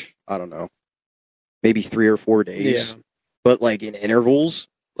like, I don't know, maybe 3 or 4 days. Yeah. But like in intervals,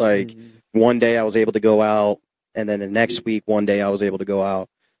 like one day I was able to go out, and then the next week, one day I was able to go out.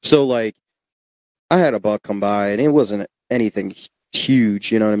 So like, I had a buck come by, and it wasn't anything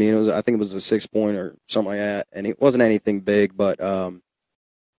huge, you know what I mean? I think it was a 6-point or something like that, and it wasn't anything big, but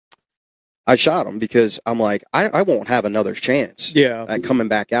I shot him because I'm like, I won't have another chance at coming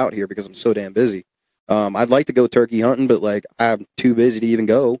back out here because I'm so damn busy. I'd like to go turkey hunting, but like, I'm too busy to even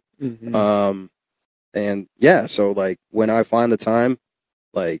go. And yeah, so like, when I find the time,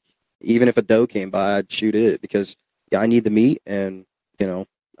 like, even if a doe came by, I'd shoot it because I need the meat, and you know,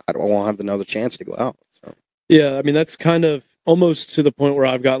 I won't have another chance to go out. So. Yeah, I mean, that's kind of almost to the point where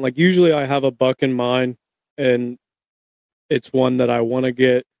I've gotten, like, usually I have a buck in mind and it's one that I want to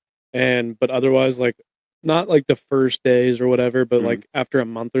get, but otherwise, like, not like the first days or whatever, but like after a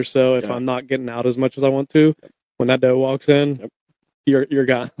month or so, if I'm not getting out as much as I want to, when that doe walks in, you're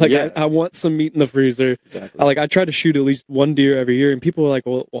gone. Like, I want some meat in the freezer. Exactly. I try to shoot at least one deer every year, and people are like,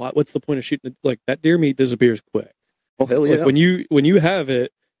 well, what's the point of shooting it? Like, that deer meat disappears quick. Oh, hell yeah. Like, when you have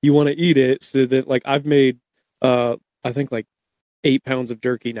it, you want to eat it. So that, like, I've made I think like 8 pounds of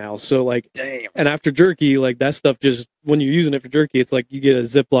jerky now. So like, damn. And after jerky, like, that stuff, just when you're using it for jerky, it's like you get a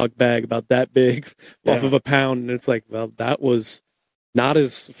Ziploc bag about that big off of a pound, and it's like, well, that was not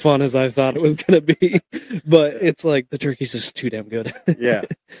as fun as I thought it was gonna be. But it's like, the jerky's just too damn good. Yeah,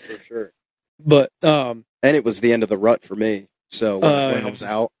 for sure. But and it was the end of the rut for me. So when I was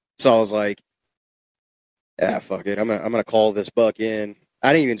out, so I was like, yeah, fuck it, I'm gonna call this buck in.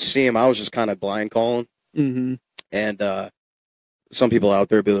 I didn't even see him. I was just kind of blind calling. And some people out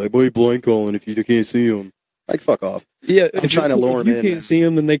there be like, boy, blind calling if you can't see him. Like, fuck off. Yeah, I'm trying to lure if them you in, can't man. see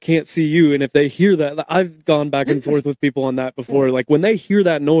them, then they can't see you. And if they hear that, I've gone back and forth with people on that before. Like when they hear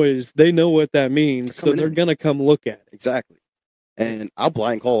that noise, they know what that means, so coming they're in. gonna come look at it. Exactly. And I'll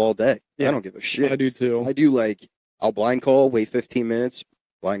blind call all day. Yeah. I don't give a shit. I do too. I do like, I'll blind call, wait 15 minutes,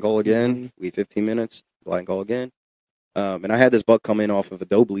 blind call again, Mhm. wait 15 minutes, blind call again. And I had this buck come in off of a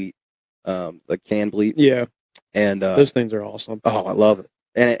doe bleat, like can bleat. Yeah, And those things are awesome. oh, I love it.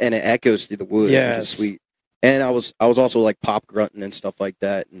 And it echoes through the woods, which Yes. is sweet. And I was also like pop grunting and stuff like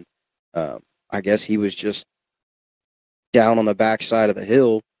that. And I guess he was just down on the back side of the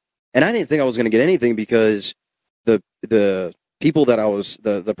hill. And I didn't think I was going to get anything because the people that I was,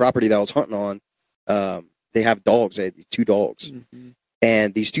 the property that I was hunting on, they have dogs. They had these 2 dogs. Mm-hmm.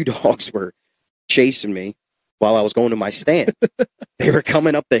 And these 2 dogs were chasing me while I was going to my stand. They were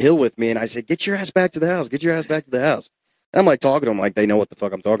coming up the hill with me, and I said, "Get your ass back to the house. Get your ass back to the house." And I'm like talking to them like they know what the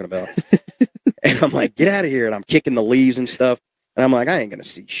fuck I'm talking about. And I'm like, "Get out of here." And I'm kicking the leaves and stuff. And I'm like, I ain't going to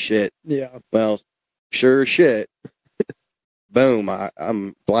see shit. Yeah. Well, sure as shit. Boom.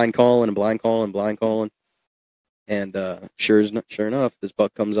 I'm blind calling and blind calling and blind calling. And sure enough, this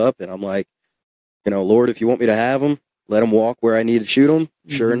buck comes up, and I'm like, Lord, if you want me to have him, let him walk where I need to shoot him.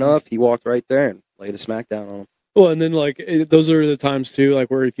 Sure Mhm. enough, he walked right there and laid a smack down on him. Well, and then like those are the times too, like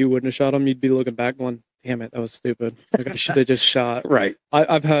where if you wouldn't have shot him, you'd be looking back going, "Damn it, that was stupid. Like I should have just shot." Right.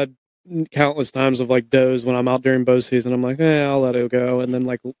 I've had countless times of like does when I'm out during bow season. I'm like, I'll let it go. And then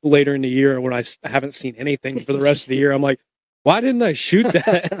like later in the year when I haven't seen anything for the rest of the year, I'm like, why didn't I shoot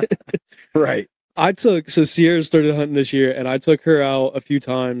that? Right. So Sierra started hunting this year, and I took her out a few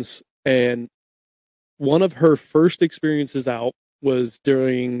times, and one of her first experiences out was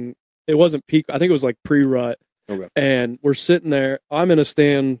during, it wasn't peak, I think it was like pre-rut. Okay. And we're sitting there. I'm in a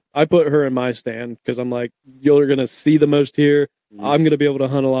stand. I put her in my stand because I'm like, you're going to see the most here. I'm going to be able to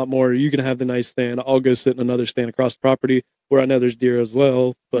hunt a lot more. You can have the nice stand. I'll go sit in another stand across the property where I know there's deer as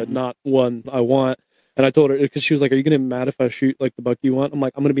well, but not one I want. And I told her, because she was like, "Are you going to be mad if I shoot like the buck you want?" I'm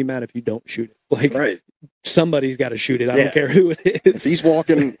like, "I'm going to be mad if you don't shoot it. Like, Right. somebody's got to shoot it. I Yeah. don't care who it If is." he's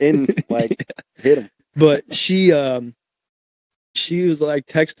walking in, like, hit him. But she was like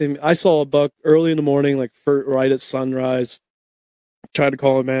texting me. I saw a buck early in the morning, like right at sunrise. Tried to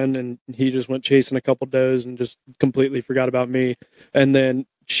call him in, and he just went chasing a couple does and just completely forgot about me. And then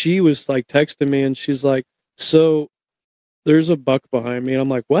she was like texting me, and she's like, "So there's a buck behind me." And I'm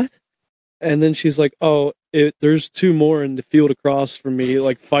like, "What?" And then she's like, "Oh, there's 2 more in the field across from me,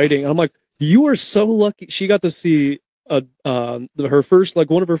 like fighting." I'm like, "You are so lucky." She got to see her first, like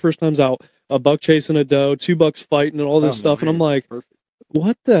one of her first times out, a buck chasing a doe, 2 bucks fighting, and all this stuff. And I'm like, Perfect.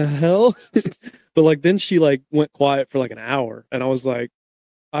 "What the hell?" But like then she like went quiet for like an hour, and I was like,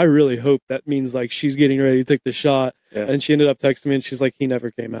 I really hope that means like she's getting ready to take the shot. Yeah. And she ended up texting me, and she's like, he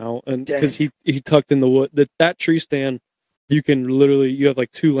never came out, and Dang. because he tucked in the wood. That tree stand, you can literally, you have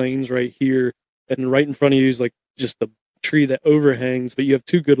like 2 lanes right here, and right in front of you is like just the tree that overhangs, but you have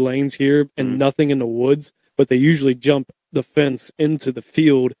 2 good lanes here and nothing in the woods. But they usually jump the fence into the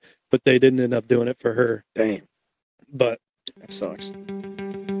field, but they didn't end up doing it for her. Damn. But That sucks.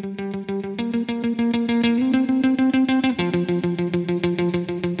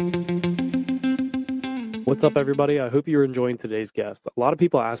 what's up, everybody? I hope you're enjoying today's guest. A lot of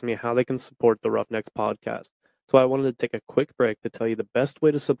people ask me how they can support the Roughnecks podcast. So I wanted to take a quick break to tell you the best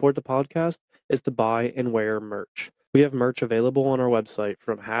way to support the podcast is to buy and wear merch. We have merch available on our website,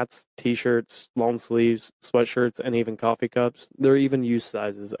 from hats, t-shirts, long sleeves, sweatshirts, and even coffee cups. There are even youth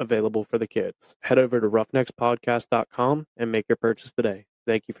sizes available for the kids. Head over to roughneckspodcast.com and make your purchase today.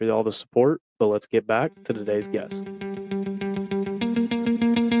 Thank you for all the support, but let's get back to today's guest.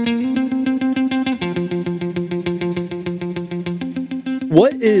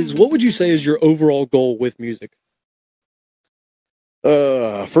 What would you say is your overall goal with music?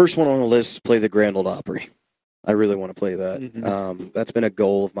 First one on the list is play the Grand Ole Opry. I really want to play that. Mhm. That's been a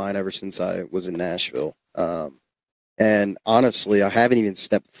goal of mine ever since I was in Nashville. And honestly, I haven't even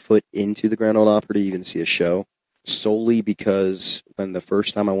stepped foot into the Grand Ole Opry to even see a show, solely because when the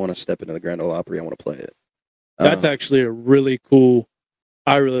first time I want to step into the Grand Ole Opry, I want to play it. That's actually a really cool.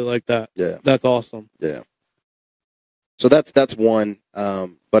 I really like that. Yeah. That's awesome. Yeah. So that's one.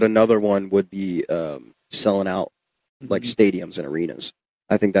 But another one would be selling out like stadiums and arenas.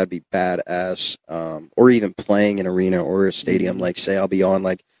 I think that'd be badass. Or even playing an arena or a stadium. Like, say I'll be on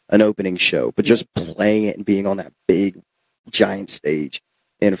like an opening show, but just playing it and being on that big giant stage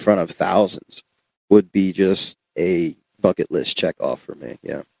in front of thousands would be just a bucket list check off for me.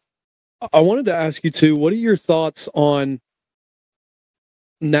 Yeah. I wanted to ask you too, what are your thoughts on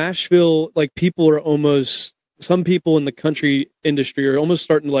Nashville? Like, some people in the country industry are almost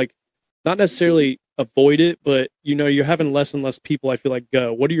starting to, like, not necessarily avoid it, but you know, you're having less and less people, I feel like,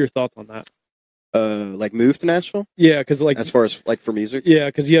 go. What are your thoughts on that? Like move to Nashville Yeah, because like as far as like for music. yeah,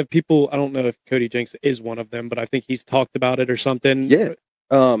 because you have people. I don't know if Cody Jenks is one of them, but I think he's talked about it or something. Yeah.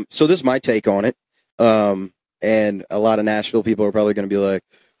 So this is my take on it. And a lot of Nashville people are probably going to be like,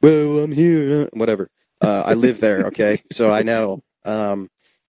 "Well, I'm here, whatever." I live there, okay, so I know.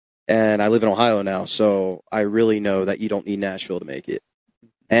 And I live in Ohio now, so I really know that you don't need Nashville to make it.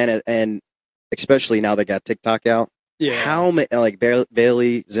 And especially now they got TikTok out. Yeah. How many like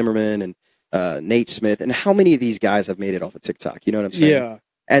Bailey Zimmerman and Nate Smith, and how many of these guys have made it off of TikTok? You know what I'm saying? Yeah.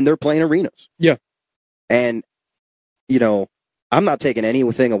 And they're playing arenas. Yeah. And you know, I'm not taking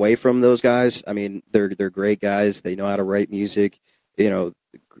anything away from those guys. I mean, they're great guys. They know how to write music. You know,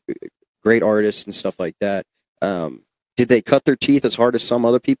 great artists and stuff like that. Did they cut their teeth as hard as some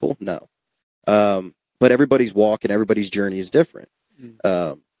other people? No. But everybody's walk and everybody's journey is different.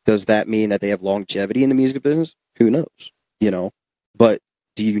 Does that mean that they have longevity in the music business? Who knows? You know, but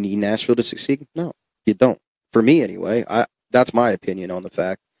do you need Nashville to succeed? No, you don't. For me, anyway. That's my opinion on the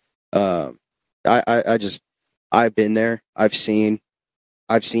fact. I've been there. I've seen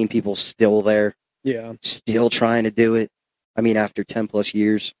people still there. Yeah. Still trying to do it. I mean, after 10 plus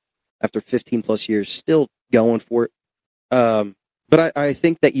years, after 15 plus years, still going for it. But I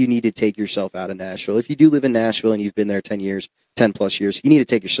think that you need to take yourself out of Nashville. If you do live in Nashville and you've been there 10 years, 10 plus years, you need to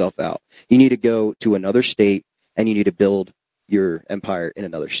take yourself out. You need to go to another state and you need to build your empire in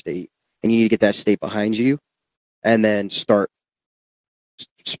another state. And you need to get that state behind you and then start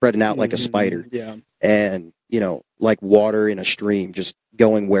spreading out like a spider. Yeah. And, you know, like water in a stream, just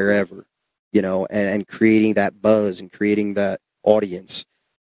going wherever, you know, and creating that buzz and creating that audience.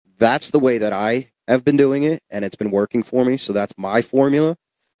 That's the way that I have been doing it, and it's been working for me. So that's my formula.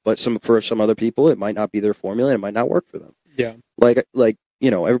 But for some other people, it might not be their formula, and it might not work for them. Yeah. Like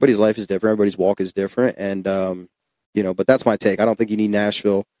you know, everybody's life is different, everybody's walk is different, and you know. But that's my take. I don't think you need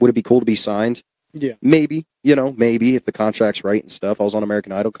Nashville. Would it be cool to be signed? Yeah. Maybe. You know, maybe if the contract's right and stuff. I was on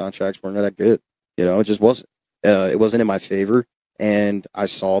American Idol, contracts weren't that good. You know, it just wasn't. It wasn't in my favor, and I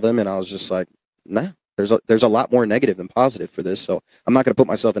saw them, and I was just like, nah. There's a lot more negative than positive for this, so I'm not going to put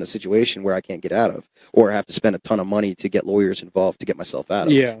myself in a situation where I can't get out of, or have to spend a ton of money to get lawyers involved to get myself out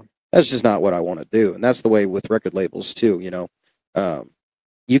of. Yeah. That's just not what I want to do, and that's the way with record labels too. You know,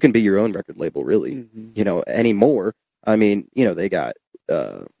 you can be your own record label, really. Mm-hmm. You know, anymore. I mean, you know, they got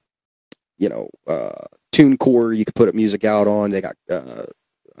TuneCore. You could put music out on. They got I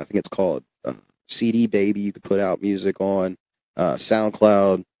think it's called CD Baby. You could put out music on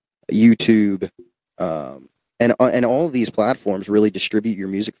SoundCloud, YouTube. And all of these platforms really distribute your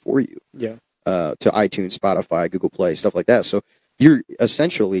music for you. Yeah. To iTunes, Spotify, Google Play, stuff like that. So you're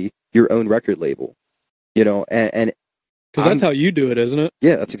essentially your own record label, you know, and because that's how you do it, isn't it?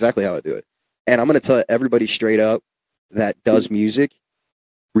 Yeah, that's exactly how I do it. And I'm going to tell everybody straight up that does music,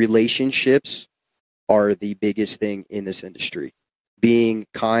 relationships are the biggest thing in this industry. Being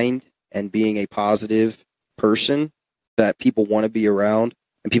kind and being a positive person that people want to be around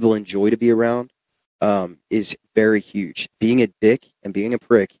and people enjoy to be around is very huge. Being a dick and being a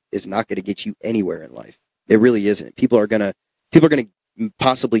prick is not going to get you anywhere in life. It really isn't. People are going to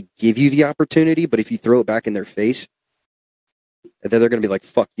possibly give you the opportunity, but if you throw it back in their face, then they're going to be like,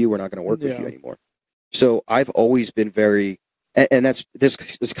 fuck you, we're not going to work with you anymore. So I've always been very, and this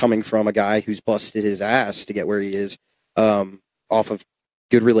is coming from a guy who's busted his ass to get where he is, off of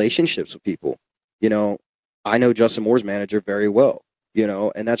good relationships with people. You know, I know Justin Moore's manager very well, you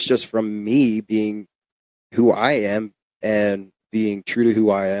know, and that's just from me being who I am and being true to who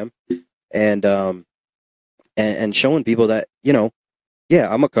I am, and showing people that, you know, yeah,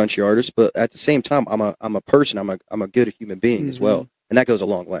 I'm a country artist, but at the same time, I'm a person. I'm a good human being as well, and that goes a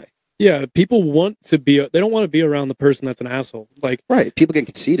long way. Yeah, people want to be. They don't want to be around the person that's an asshole. Like, right? People get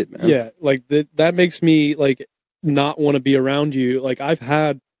conceited, man. Yeah, like that makes me like not want to be around you. Like, I've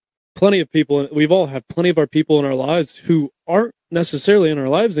had plenty of people, and we've all had plenty of our people in our lives who aren't necessarily in our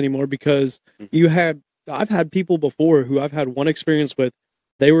lives anymore because I've had people before who I've had one experience with.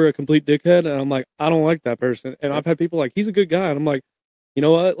 They were a complete dickhead, and I'm like, I don't like that person. And I've had people like, he's a good guy, and I'm like, you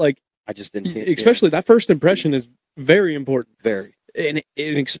know what? Like, I just didn't. Especially that first impression is very important. Very. And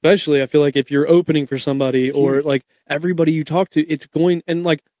especially, I feel like if you're opening for somebody or like everybody you talk to, it's going, and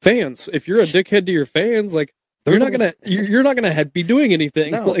like fans, if you're a dickhead to your fans, like you're not gonna be doing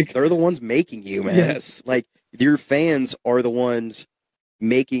anything. No, like, they're the ones making you, man. Yes. Like your fans are the ones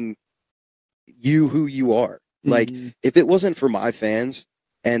making you who you are. Like if it wasn't for my fans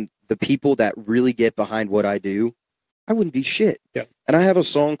and the people that really get behind what I do, I wouldn't be shit. Yeah. And I have a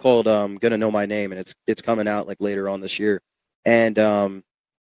song called Gonna Know My Name, and it's coming out like later on this year. And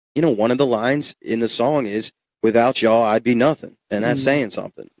one of the lines in the song is, "Without y'all, I'd be nothing," and that's saying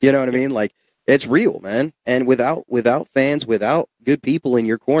something. You know what I mean? Like, it's real, man. And without fans, without good people in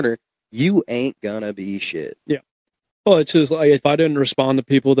your corner, you ain't gonna be shit. Yeah. Well, it's just like if I didn't respond to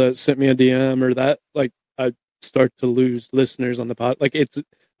people that sent me a DM or that, like, I'd start to lose listeners on the pod. Like,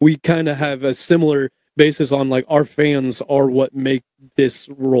 we kind of have a similar basis on, like, our fans are what make this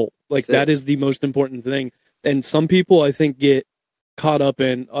roll. Like, that is the most important thing. And some people, I think, get caught up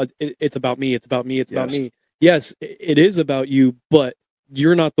in it's about me, it's about me, it's about me. Yes, it is about you, but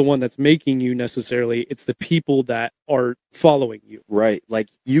you're not the one that's making you necessarily. It's the people that are following you. Right. Like,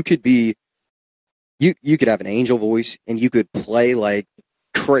 you could be, you could have an angel voice and you could play like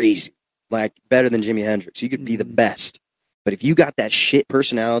crazy, like better than Jimi Hendrix. You could be the best. But if you got that shit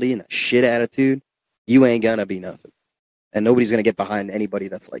personality and that shit attitude, you ain't gonna be nothing. And nobody's gonna get behind anybody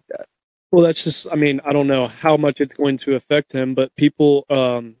that's like that. Well, that's just, I mean, I don't know how much it's going to affect him, but people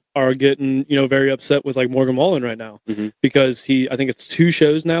are getting, very upset with, like, Morgan Wallen right now because I think it's 2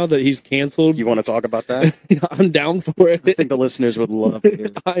 shows now that he's canceled. You want to talk about that? I'm down for it. I think the listeners would love to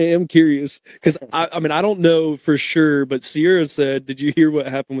hear. I am curious because I mean, I don't know for sure, but Sierra said, "Did you hear what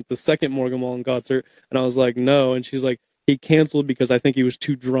happened with the second Morgan Wallen concert?" And I was like, "No," and she's like, "He canceled because I think he was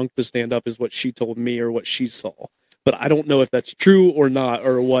too drunk to stand up," is what she told me or what she saw. But I don't know if that's true or not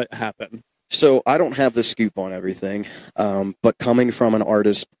or what happened. So I don't have the scoop on everything, but coming from an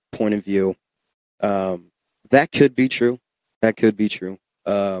artist's point of view, that could be true. That could be true.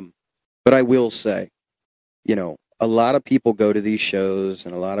 But I will say, a lot of people go to these shows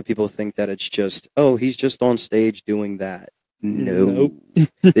and a lot of people think that it's just, oh, he's just on stage doing that. No. Nope.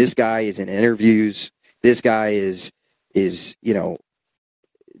 This guy is in interviews. This guy is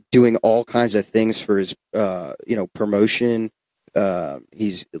doing all kinds of things for his, promotion.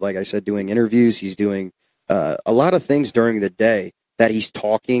 He's, like I said, doing interviews. He's doing a lot of things during the day that he's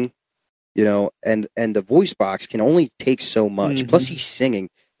talking, and the voice box can only take so much. Plus he's singing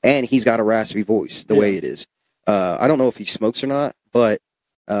and he's got a raspy voice the way it is. I don't know if he smokes or not, but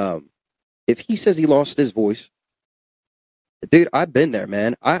if he says he lost his voice, dude, I've been there,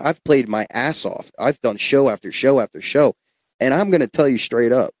 man. I've played my ass off. I've done show after show after show. And I'm going to tell you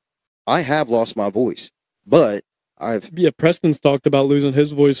straight up, I have lost my voice, but Preston's talked about losing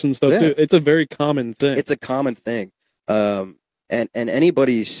his voice and stuff too. It's a very common thing. It's a common thing. And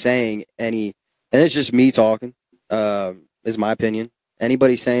anybody saying and it's just me talking, is my opinion.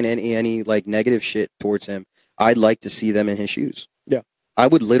 Anybody saying any like negative shit towards him, I'd like to see them in his shoes. Yeah. I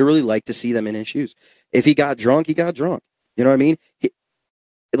would literally like to see them in his shoes. If he got drunk, he got drunk. You know what I mean?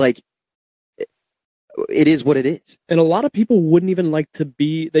 It is what it is. And a lot of people wouldn't even like to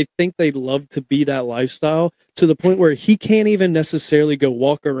be, they think they'd love to be that lifestyle to the point where he can't even necessarily go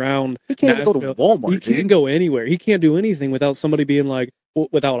walk around. He can't even go to Walmart. He can't go anywhere. He can't do anything without somebody being like,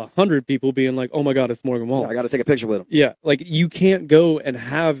 without 100 people being like, oh my God, it's Morgan Wallen. Yeah, I got to take a picture with him. Yeah. Like, you can't go and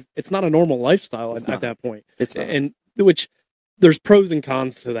have, it's not a normal lifestyle at that point. It's not. And which there's pros and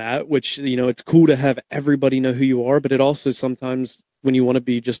cons to that, which, it's cool to have everybody know who you are, but it also sometimes when you want to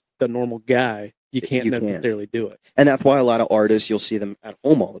be just the normal guy, you can't necessarily do it. And that's why a lot of artists, you'll see them at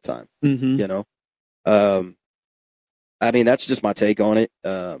home all the time, I mean, that's just my take on it.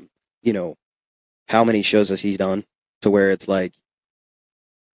 How many shows has he done to where it's like,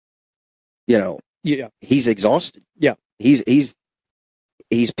 he's exhausted. Yeah. He's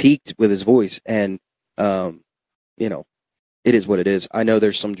peaked with his voice and, it is what it is. I know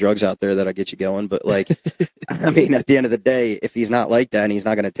there's some drugs out there that'll get you going, but like, I mean, at the end of the day, if he's not like that and he's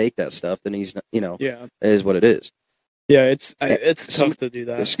not going to take that stuff, then he's, it is what it is. Yeah, it's tough to do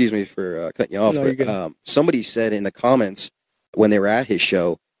that. Excuse me for cutting you off, No, but somebody said in the comments when they were at his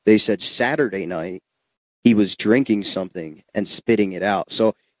show, they said Saturday night he was drinking something and spitting it out.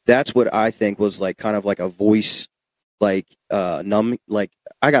 So that's what I think was like kind of like a voice, like numb, like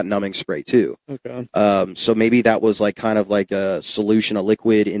I got numbing spray too. Okay. So maybe that was like kind of like a solution, a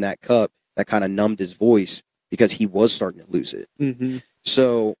liquid in that cup that kind of numbed his voice because he was starting to lose it. Mm-hmm.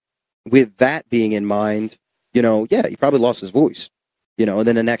 So with that being in mind, he probably lost his voice, and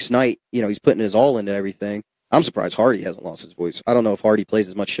then the next night, he's putting his all into everything. I'm surprised Hardy hasn't lost his voice. I don't know if Hardy plays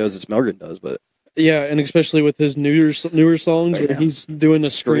as much shows as Morgan does, but yeah, and especially with his newer songs where he's doing the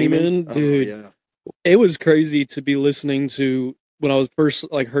screaming, dude. Oh, yeah. It was crazy to be listening to when I was first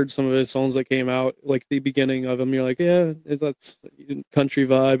heard some of his songs that came out, like the beginning of them. You're like, yeah, that's country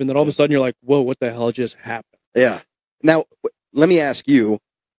vibe, and then all of a sudden you're like, whoa, what the hell just happened? Yeah. Now let me ask you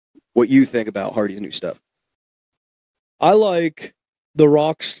what you think about Hardy's new stuff. I like the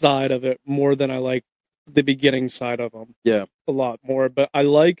rock side of it more than I like the beginning side of them. Yeah, a lot more. But I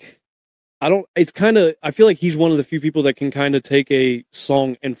like I don't. It's kind of. I feel like he's one of the few people that can kind of take a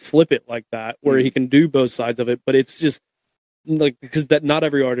song and flip it like that, where he can do both sides of it. But it's just like because that not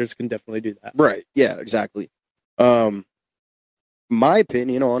every artist can definitely do that. Right. Yeah. Exactly. My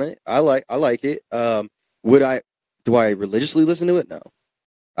opinion on it, I like it. Do I religiously listen to it? No.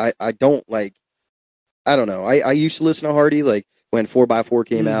 I don't like. I don't know. I used to listen to Hardy like when 4x4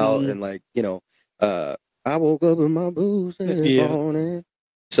 came out, and like I woke up in my boots this morning.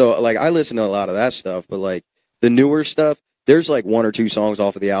 So like I listen to a lot of that stuff, but like the newer stuff, there's like one or two songs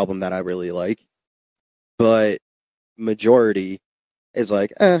off of the album that I really like, but majority is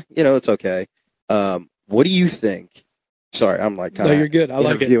like, it's okay. What do you think? Sorry, I'm like kind of you're good. I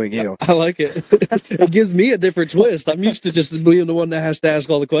like it. You. I like it. It gives me a different twist. I'm used to just being the one that has to ask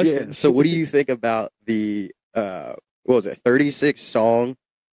all the questions. Yeah. So what do you think about the what was it, 36 song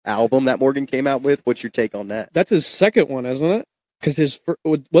album that Morgan came out with? What's your take on that? That's his second one, isn't it? Because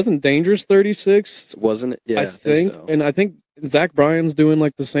wasn't Dangerous 36? Wasn't it? Yeah, I think so. And I think Zach Bryan's doing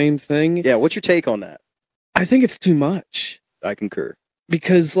like the same thing. Yeah, what's your take on that? I think it's too much. I concur.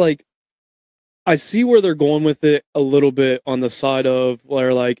 Because like I see where they're going with it a little bit on the side of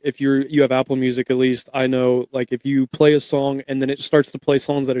where like if you have Apple Music, at least I know like if you play a song and then it starts to play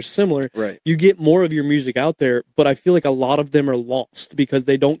songs that are similar, right, you get more of your music out there. But I feel like a lot of them are lost because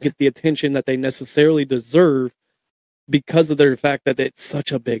they don't get the attention that they necessarily deserve because of their fact that it's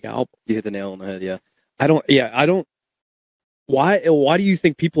such a big album. You hit the nail on the head. Yeah. I don't. Why do you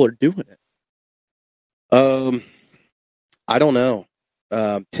think people are doing it? I don't know.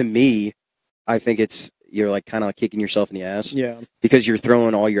 To me, I think you're like kind of like kicking yourself in the ass. Yeah. Because you're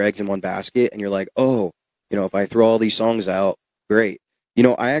throwing all your eggs in one basket and you're like, oh, if I throw all these songs out, great.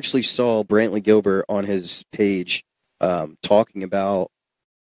 I actually saw Brantley Gilbert on his page talking about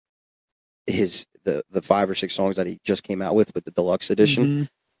the 5 or 6 songs that he just came out with the deluxe edition.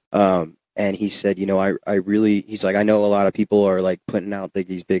 Mm-hmm. And he said, he's like, I know a lot of people are like putting out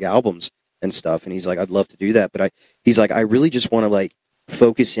these big albums and stuff. And he's like, I'd love to do that. But he's like, I really just want to like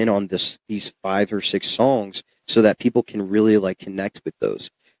focus in on these 5 or 6 songs so that people can really like connect with those.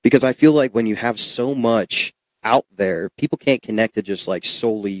 Because I feel like when you have so much out there, people can't connect to just like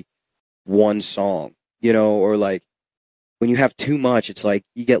solely one song, or like when you have too much, it's like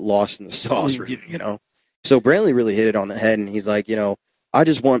you get lost in the sauce, really, So Brantley really hit it on the head, and he's like, I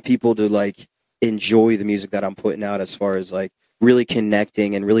just want people to like enjoy the music that I'm putting out as far as like really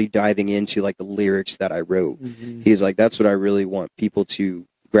connecting and really diving into like the lyrics that I wrote. Mm-hmm. He's like, that's what I really want people to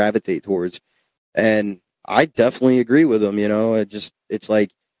gravitate towards. And I definitely agree with him, it's like,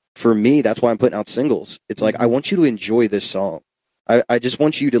 for me, that's why I'm putting out singles. It's like, I want you to enjoy this song. I just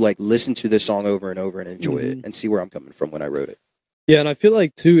want you to like listen to this song over and over and enjoy it and see where I'm coming from when I wrote it. Yeah, and I feel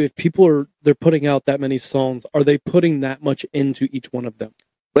like too, if people they're putting out that many songs, are they putting that much into each one of them?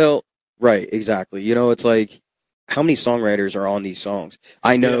 Well, right, exactly. It's like, how many songwriters are on these songs?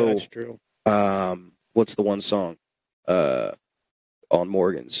 I know. Yeah, that's true. What's the one song? On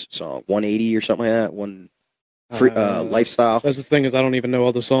Morgan's song, 180 or something like that. Lifestyle. That's the thing, is I don't even know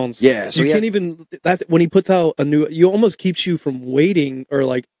all the songs. Yeah, so you can't even. That when he puts out a new, you almost keeps you from waiting or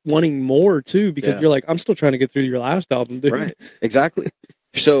like wanting more too, because you're like, I'm still trying to get through your last album, dude. Right, exactly.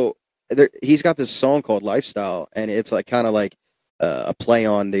 So he's got this song called Lifestyle, and it's like kind of like a play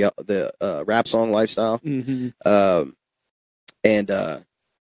on the rap song Lifestyle. Mm-hmm.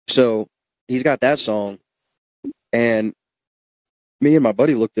 So he's got that song, and me and my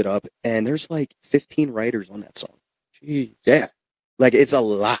buddy looked it up, and there's like 15 writers on that song. Jeez. Yeah. Like, it's a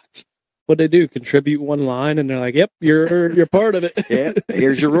lot. What they do, contribute one line, and they're like, yep, you're part of it. Yeah,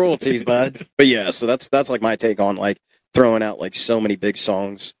 here's your royalties, bud. But yeah, so that's like my take on like throwing out like so many big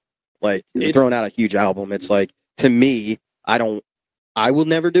songs, like throwing out a huge album. It's like, to me, I will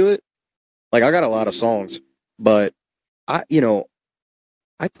never do it. Like, I got a lot of songs, but I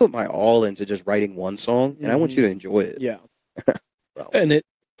put my all into just writing one song, and I want you to enjoy it. Yeah. And it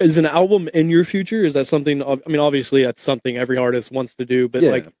is an album in your future? Is that something? I mean, obviously that's something every artist wants to do, but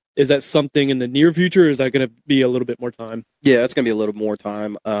like, is that something in the near future? Or is that going to be a little bit more time? Yeah, it's going to be a little more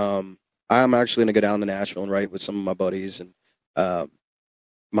time. I'm actually going to go down to Nashville and write with some of my buddies, and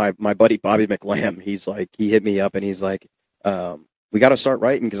my buddy Bobby McLam. He hit me up and he's like, we got to start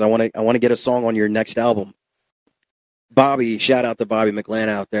writing because I want to get a song on your next album. Bobby, shout out to Bobby McLam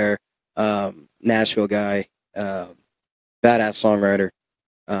out there, Nashville guy. Badass songwriter,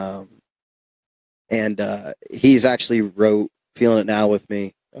 and he's actually wrote "Feeling It Now" with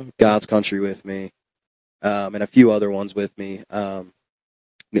me, "God's Country" with me, and a few other ones with me.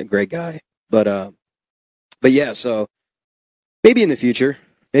 Great guy, but yeah. So maybe in the future,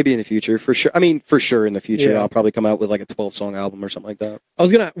 maybe in the future, for sure. I mean, for sure in the future, Yeah. I'll probably come out with like a 12-song album or something like that.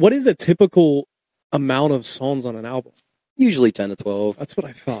 What is a typical amount of songs on an album? Usually 10 to 12. That's what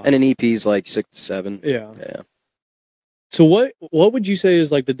I thought. And an EP is like 6 to 7. Yeah. Yeah. So what would you say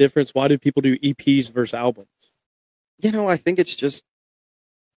is like the difference? Why do people do EPs versus albums? You know, I think it's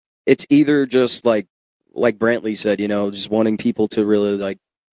either just like Brantley said, you know, just wanting people to really like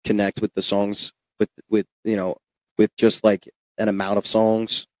connect with the songs with you know, with just like an amount of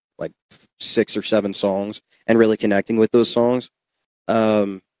songs, like 6 or 7 songs, and really connecting with those songs.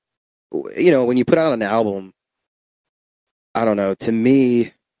 You know, when you put out an album, I don't know, to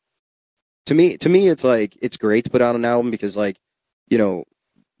me it's like it's great to put out an album because like, you know,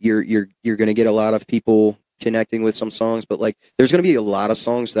 you're going to get a lot of people connecting with some songs, but like there's going to be a lot of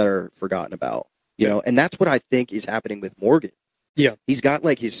songs that are forgotten about, you know, and that's what I think is happening with Morgan. Yeah. He's got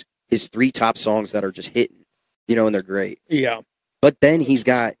like his 3 top songs that are just hitting, you know, and they're great. Yeah. But then he's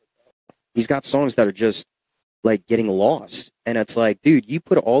got songs that are just like getting lost. And it's like, dude, you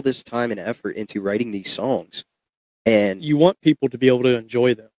put all this time and effort into writing these songs, and You want people to be able to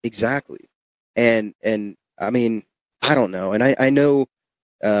enjoy them. exactly. And I mean, I don't know. And I know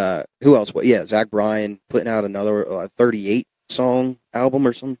who else? Yeah, Zach Bryan putting out another 38 song album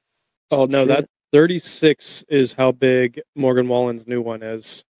or something. Oh no, that 36 is how big Morgan Wallen's new one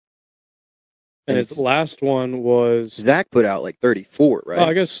is. And his last one was Zach put out like 34, right? Oh,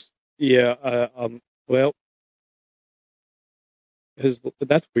 I guess yeah. Well,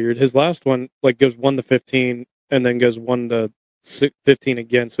 that's weird. His last one like goes 1 to 15, and then goes 1 to 15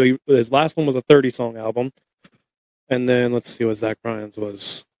 again. So his last one was a 30-song album, and then let's see what Zach Bryan's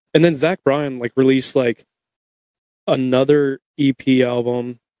was. And then Zach Bryan like released like another EP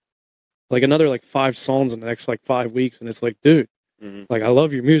album, like another like 5 songs in the next like 5 weeks, and it's like, dude, like I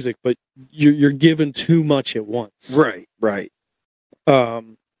love your music, but you're giving too much at once. Right.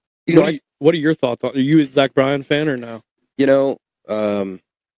 You know, what are your thoughts on? Are you a Zach Bryan fan or no? You know,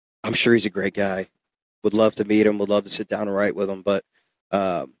 I'm sure he's a great guy. Would love to meet him. Would love to sit down and write with him. But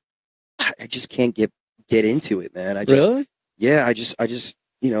I just can't get into it, man. Really? Yeah, I just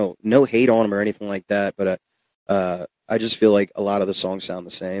you know, no hate on him or anything like that. But I just feel like a lot of the songs sound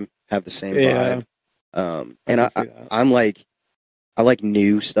the same, have the same vibe. And I'm like, I like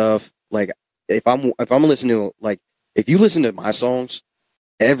new stuff. Like if I'm listening to like if you listen to my songs,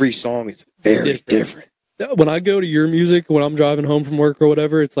 every song is very different. When I go to your music, when I'm driving home from work or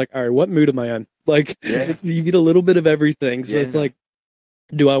whatever, it's like, all right, what mood am I in? Like, you get a little bit of everything. So it's like,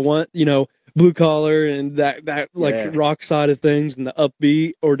 do I want, you know, blue collar and that like rock side of things and the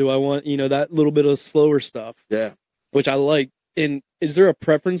upbeat, or do I want, you know, that little bit of slower stuff? Yeah, which I like. And is there a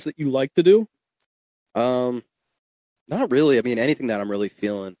preference that you like to do? Not really. I mean, anything that I'm really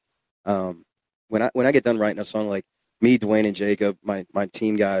feeling. When I get done writing a song, like me, Dwayne, and Jacob, my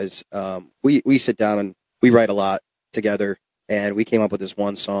team guys, we sit down and we write a lot together, and we came up with this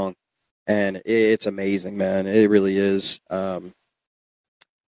one song, and it's amazing, man. It really is. And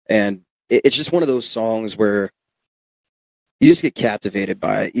it's just one of those songs where you just get captivated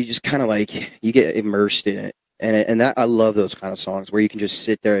by it. You just kind of like, you get immersed in it. And that, I love those kind of songs where you can just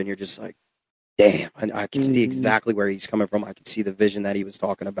sit there and you're just like, damn, I can see exactly where he's coming from. I can see the vision that he was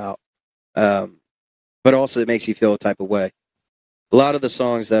talking about. But also it makes you feel a type of way. A lot of the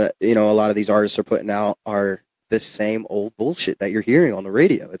songs that, you know, a lot of these artists are putting out are the same old bullshit that you're hearing on the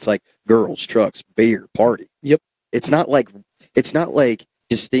radio. It's like girls, trucks, beer, party. Yep. It's not like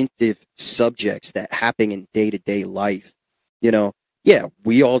distinctive subjects that happen in day-to-day life. You know, yeah,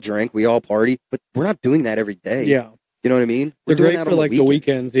 we all drink, we all party, but we're not doing that every day. Yeah. You know what I mean? They're great for like the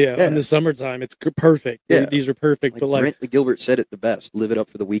weekends. Yeah. In the summertime, it's perfect. Yeah. These are perfect. But like Brantley Gilbert said it the best, live it up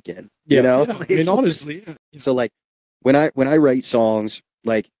for the weekend. Yeah. You know? Yeah. I mean, honestly. Yeah. So like when I write songs,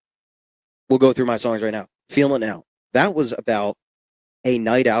 like we'll go through my songs right now. Feel It Now. That was about a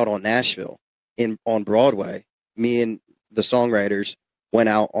night out on Nashville on Broadway. Me and the songwriters went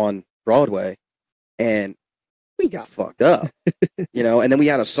out on Broadway and we got fucked up. You know, and then we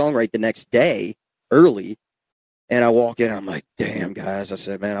had a song write the next day early. And I walk in, I'm like, damn, guys. I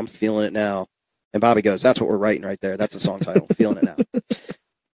said, man, I'm feeling it now. And Bobby goes, that's what we're writing right there. That's the song title, Feeling It Now.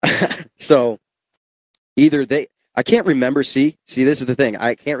 So either I can't remember. See, this is the thing.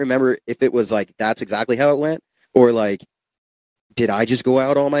 I can't remember if it was like, that's exactly how it went, or like, did I just go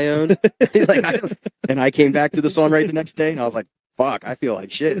out on my own? And I came back to the song right the next day, and I was like, fuck, I feel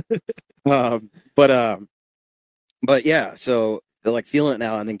like shit. But yeah, so they're like Feeling It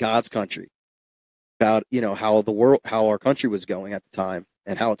Now, and then God's Country, about, you know, how our country was going at the time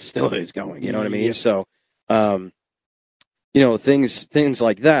and how it still is going, you know what I mean? Yeah. So, you know, things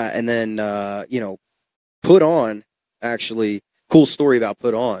like that. And then, you know, Put On cool story about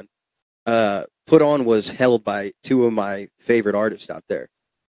Put On. Put On was held by two of my favorite artists out there,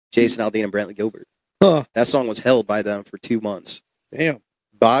 Jason Aldean and Brantley Gilbert. Huh. That song was held by them for 2 months. Damn.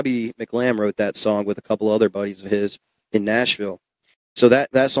 Bobby McLam wrote that song with a couple other buddies of his in Nashville. So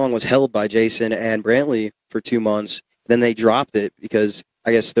that song was held by Jason and Brantley for 2 months. Then they dropped it because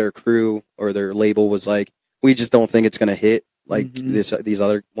I guess their crew or their label was like, we just don't think it's going to hit like these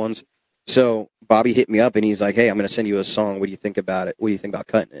other ones. So Bobby hit me up and he's like, hey, I'm going to send you a song. What do you think about it? What do you think about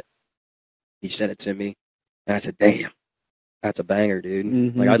cutting it? He sent it to me. And I said, damn, that's a banger,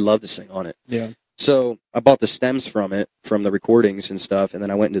 dude. Like, I'd love to sing on it. Yeah. So I bought the stems from it, from the recordings and stuff. And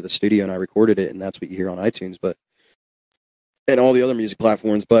then I went into the studio and I recorded it. And that's what you hear on iTunes, and all the other music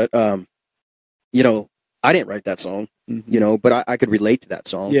platforms. But, you know, I didn't write that song, you know, but I could relate to that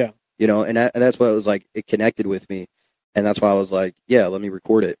song. Yeah. You know, and that's what it was like. It connected with me. And that's why I was like, yeah, let me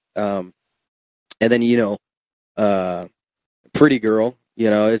record it. And then, you know, Pretty Girl, you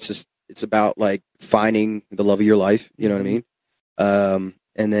know, it's about like finding the love of your life. You know what I mean?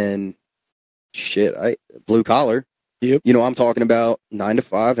 And then Blue Collar. Yep. You know, I'm talking about 9 to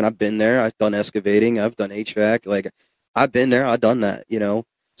 5 and I've been there. I've done excavating. I've done HVAC. Like I've been there. I've done that, you know?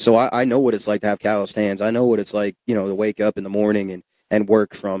 So I know what it's like to have calloused hands. I know what it's like, you know, to wake up in the morning and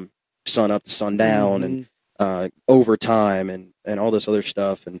work from sun up to sundown and overtime and all this other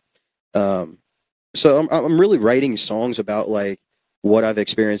stuff. And so I'm really writing songs about like what I've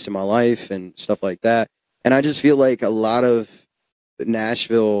experienced in my life and stuff like that. And I just feel like a lot of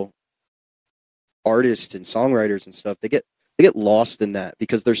Nashville artists and songwriters and stuff, they get lost in that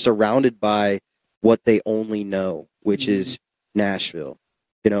because they're surrounded by what they only know, which is Nashville.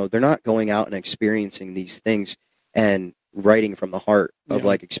 You know, they're not going out and experiencing these things and writing from the heart of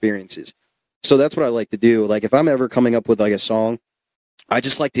like experiences. So that's what I like to do. Like if I'm ever coming up with like a song, I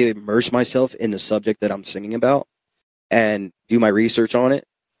just like to immerse myself in the subject that I'm singing about and do my research on it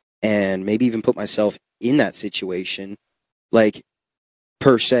and maybe even put myself in that situation, like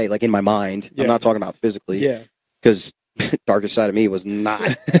per se, like in my mind. I'm not talking about physically. Yeah. Because Darkest Side of Me was not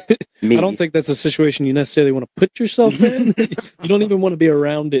me. I don't think that's a situation you necessarily want to put yourself in. You don't even want to be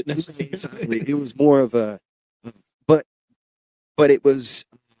around it necessarily. Exactly. It was more of a, but it was,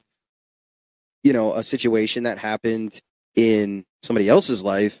 you know, a situation that happened in somebody else's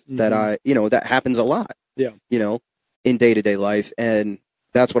life that that happens a lot. Yeah. You know, in day-to-day life. And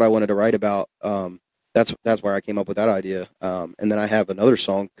that's what I wanted to write about. That's where I came up with that idea. And then I have another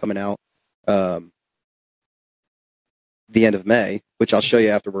song coming out the end of May, which I'll show you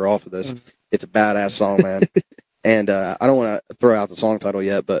after we're off of this. It's a badass song, man. And I don't want to throw out the song title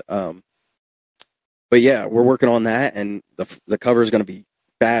yet, but yeah, we're working on that, and the cover is going to be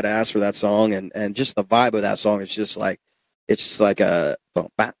badass for that song, and just the vibe of that song is just like, it's just like a,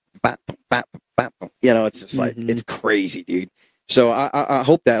 you know, it's just like, it's crazy, dude. So I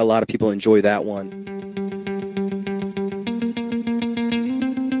hope that a lot of people enjoy that one.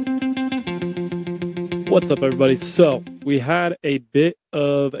 What's up, everybody? So we had a bit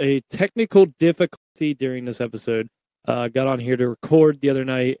of a technical difficulty during this episode. Got on here to record the other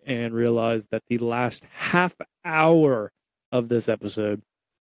night and realized that the last half hour of this episode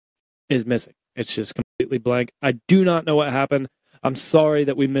is missing. It's just completely blank. I do not know what happened. I'm sorry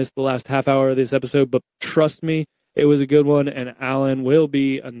that we missed the last half hour of this episode, but trust me, it was a good one, and Alan will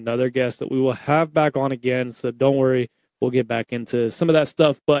be another guest that we will have back on again, so don't worry. We'll get back into some of that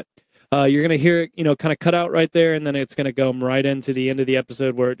stuff, but you're going to hear it, you know, kind of cut out right there, and then it's going to go right into the end of the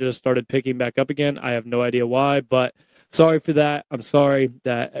episode where it just started picking back up again. I have no idea why, but sorry for that. I'm sorry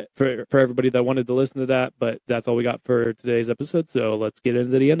that for everybody that wanted to listen to that, but that's all we got for today's episode, so let's get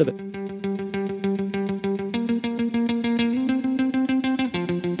into the end of it.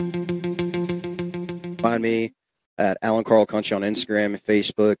 Find me at Alan Carl Country on Instagram and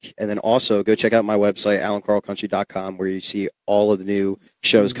Facebook. And then also go check out my website, alancarlcountry.com, where you see all of the new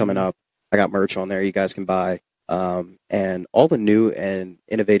shows coming up. I got merch on there you guys can buy. And all the new and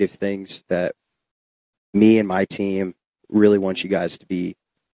innovative things that me and my team really want you guys to be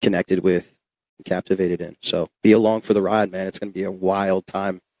connected with and captivated in. So be along for the ride, man. It's going to be a wild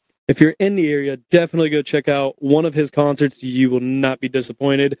time. If you're in the area, definitely go check out one of his concerts. You will not be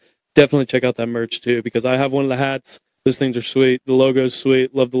disappointed. Definitely check out that merch too, because I have one of the hats. Those things are sweet. The logo's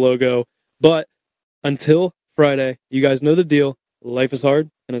sweet. Love the logo. But until Friday, you guys know the deal. Life is hard,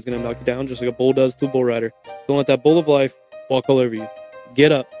 and it's going to knock you down just like a bull does to a bull rider. Don't let that bull of life walk all over you.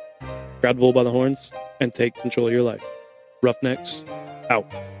 Get up, grab the bull by the horns, and take control of your life. Roughnecks, out.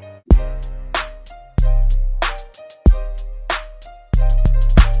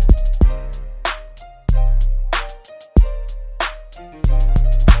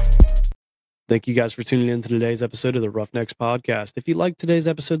 Thank you guys for tuning in to today's episode of the Roughnecks Podcast. If you liked today's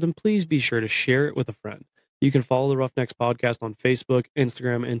episode, then please be sure to share it with a friend. You can follow the Roughnecks Podcast on Facebook,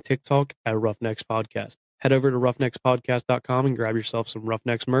 Instagram, and TikTok at Roughnecks Podcast. Head over to roughneckspodcast.com and grab yourself some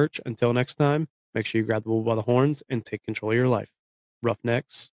Roughnecks merch. Until next time, make sure you grab the bull by the horns and take control of your life.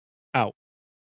 Roughnecks, out.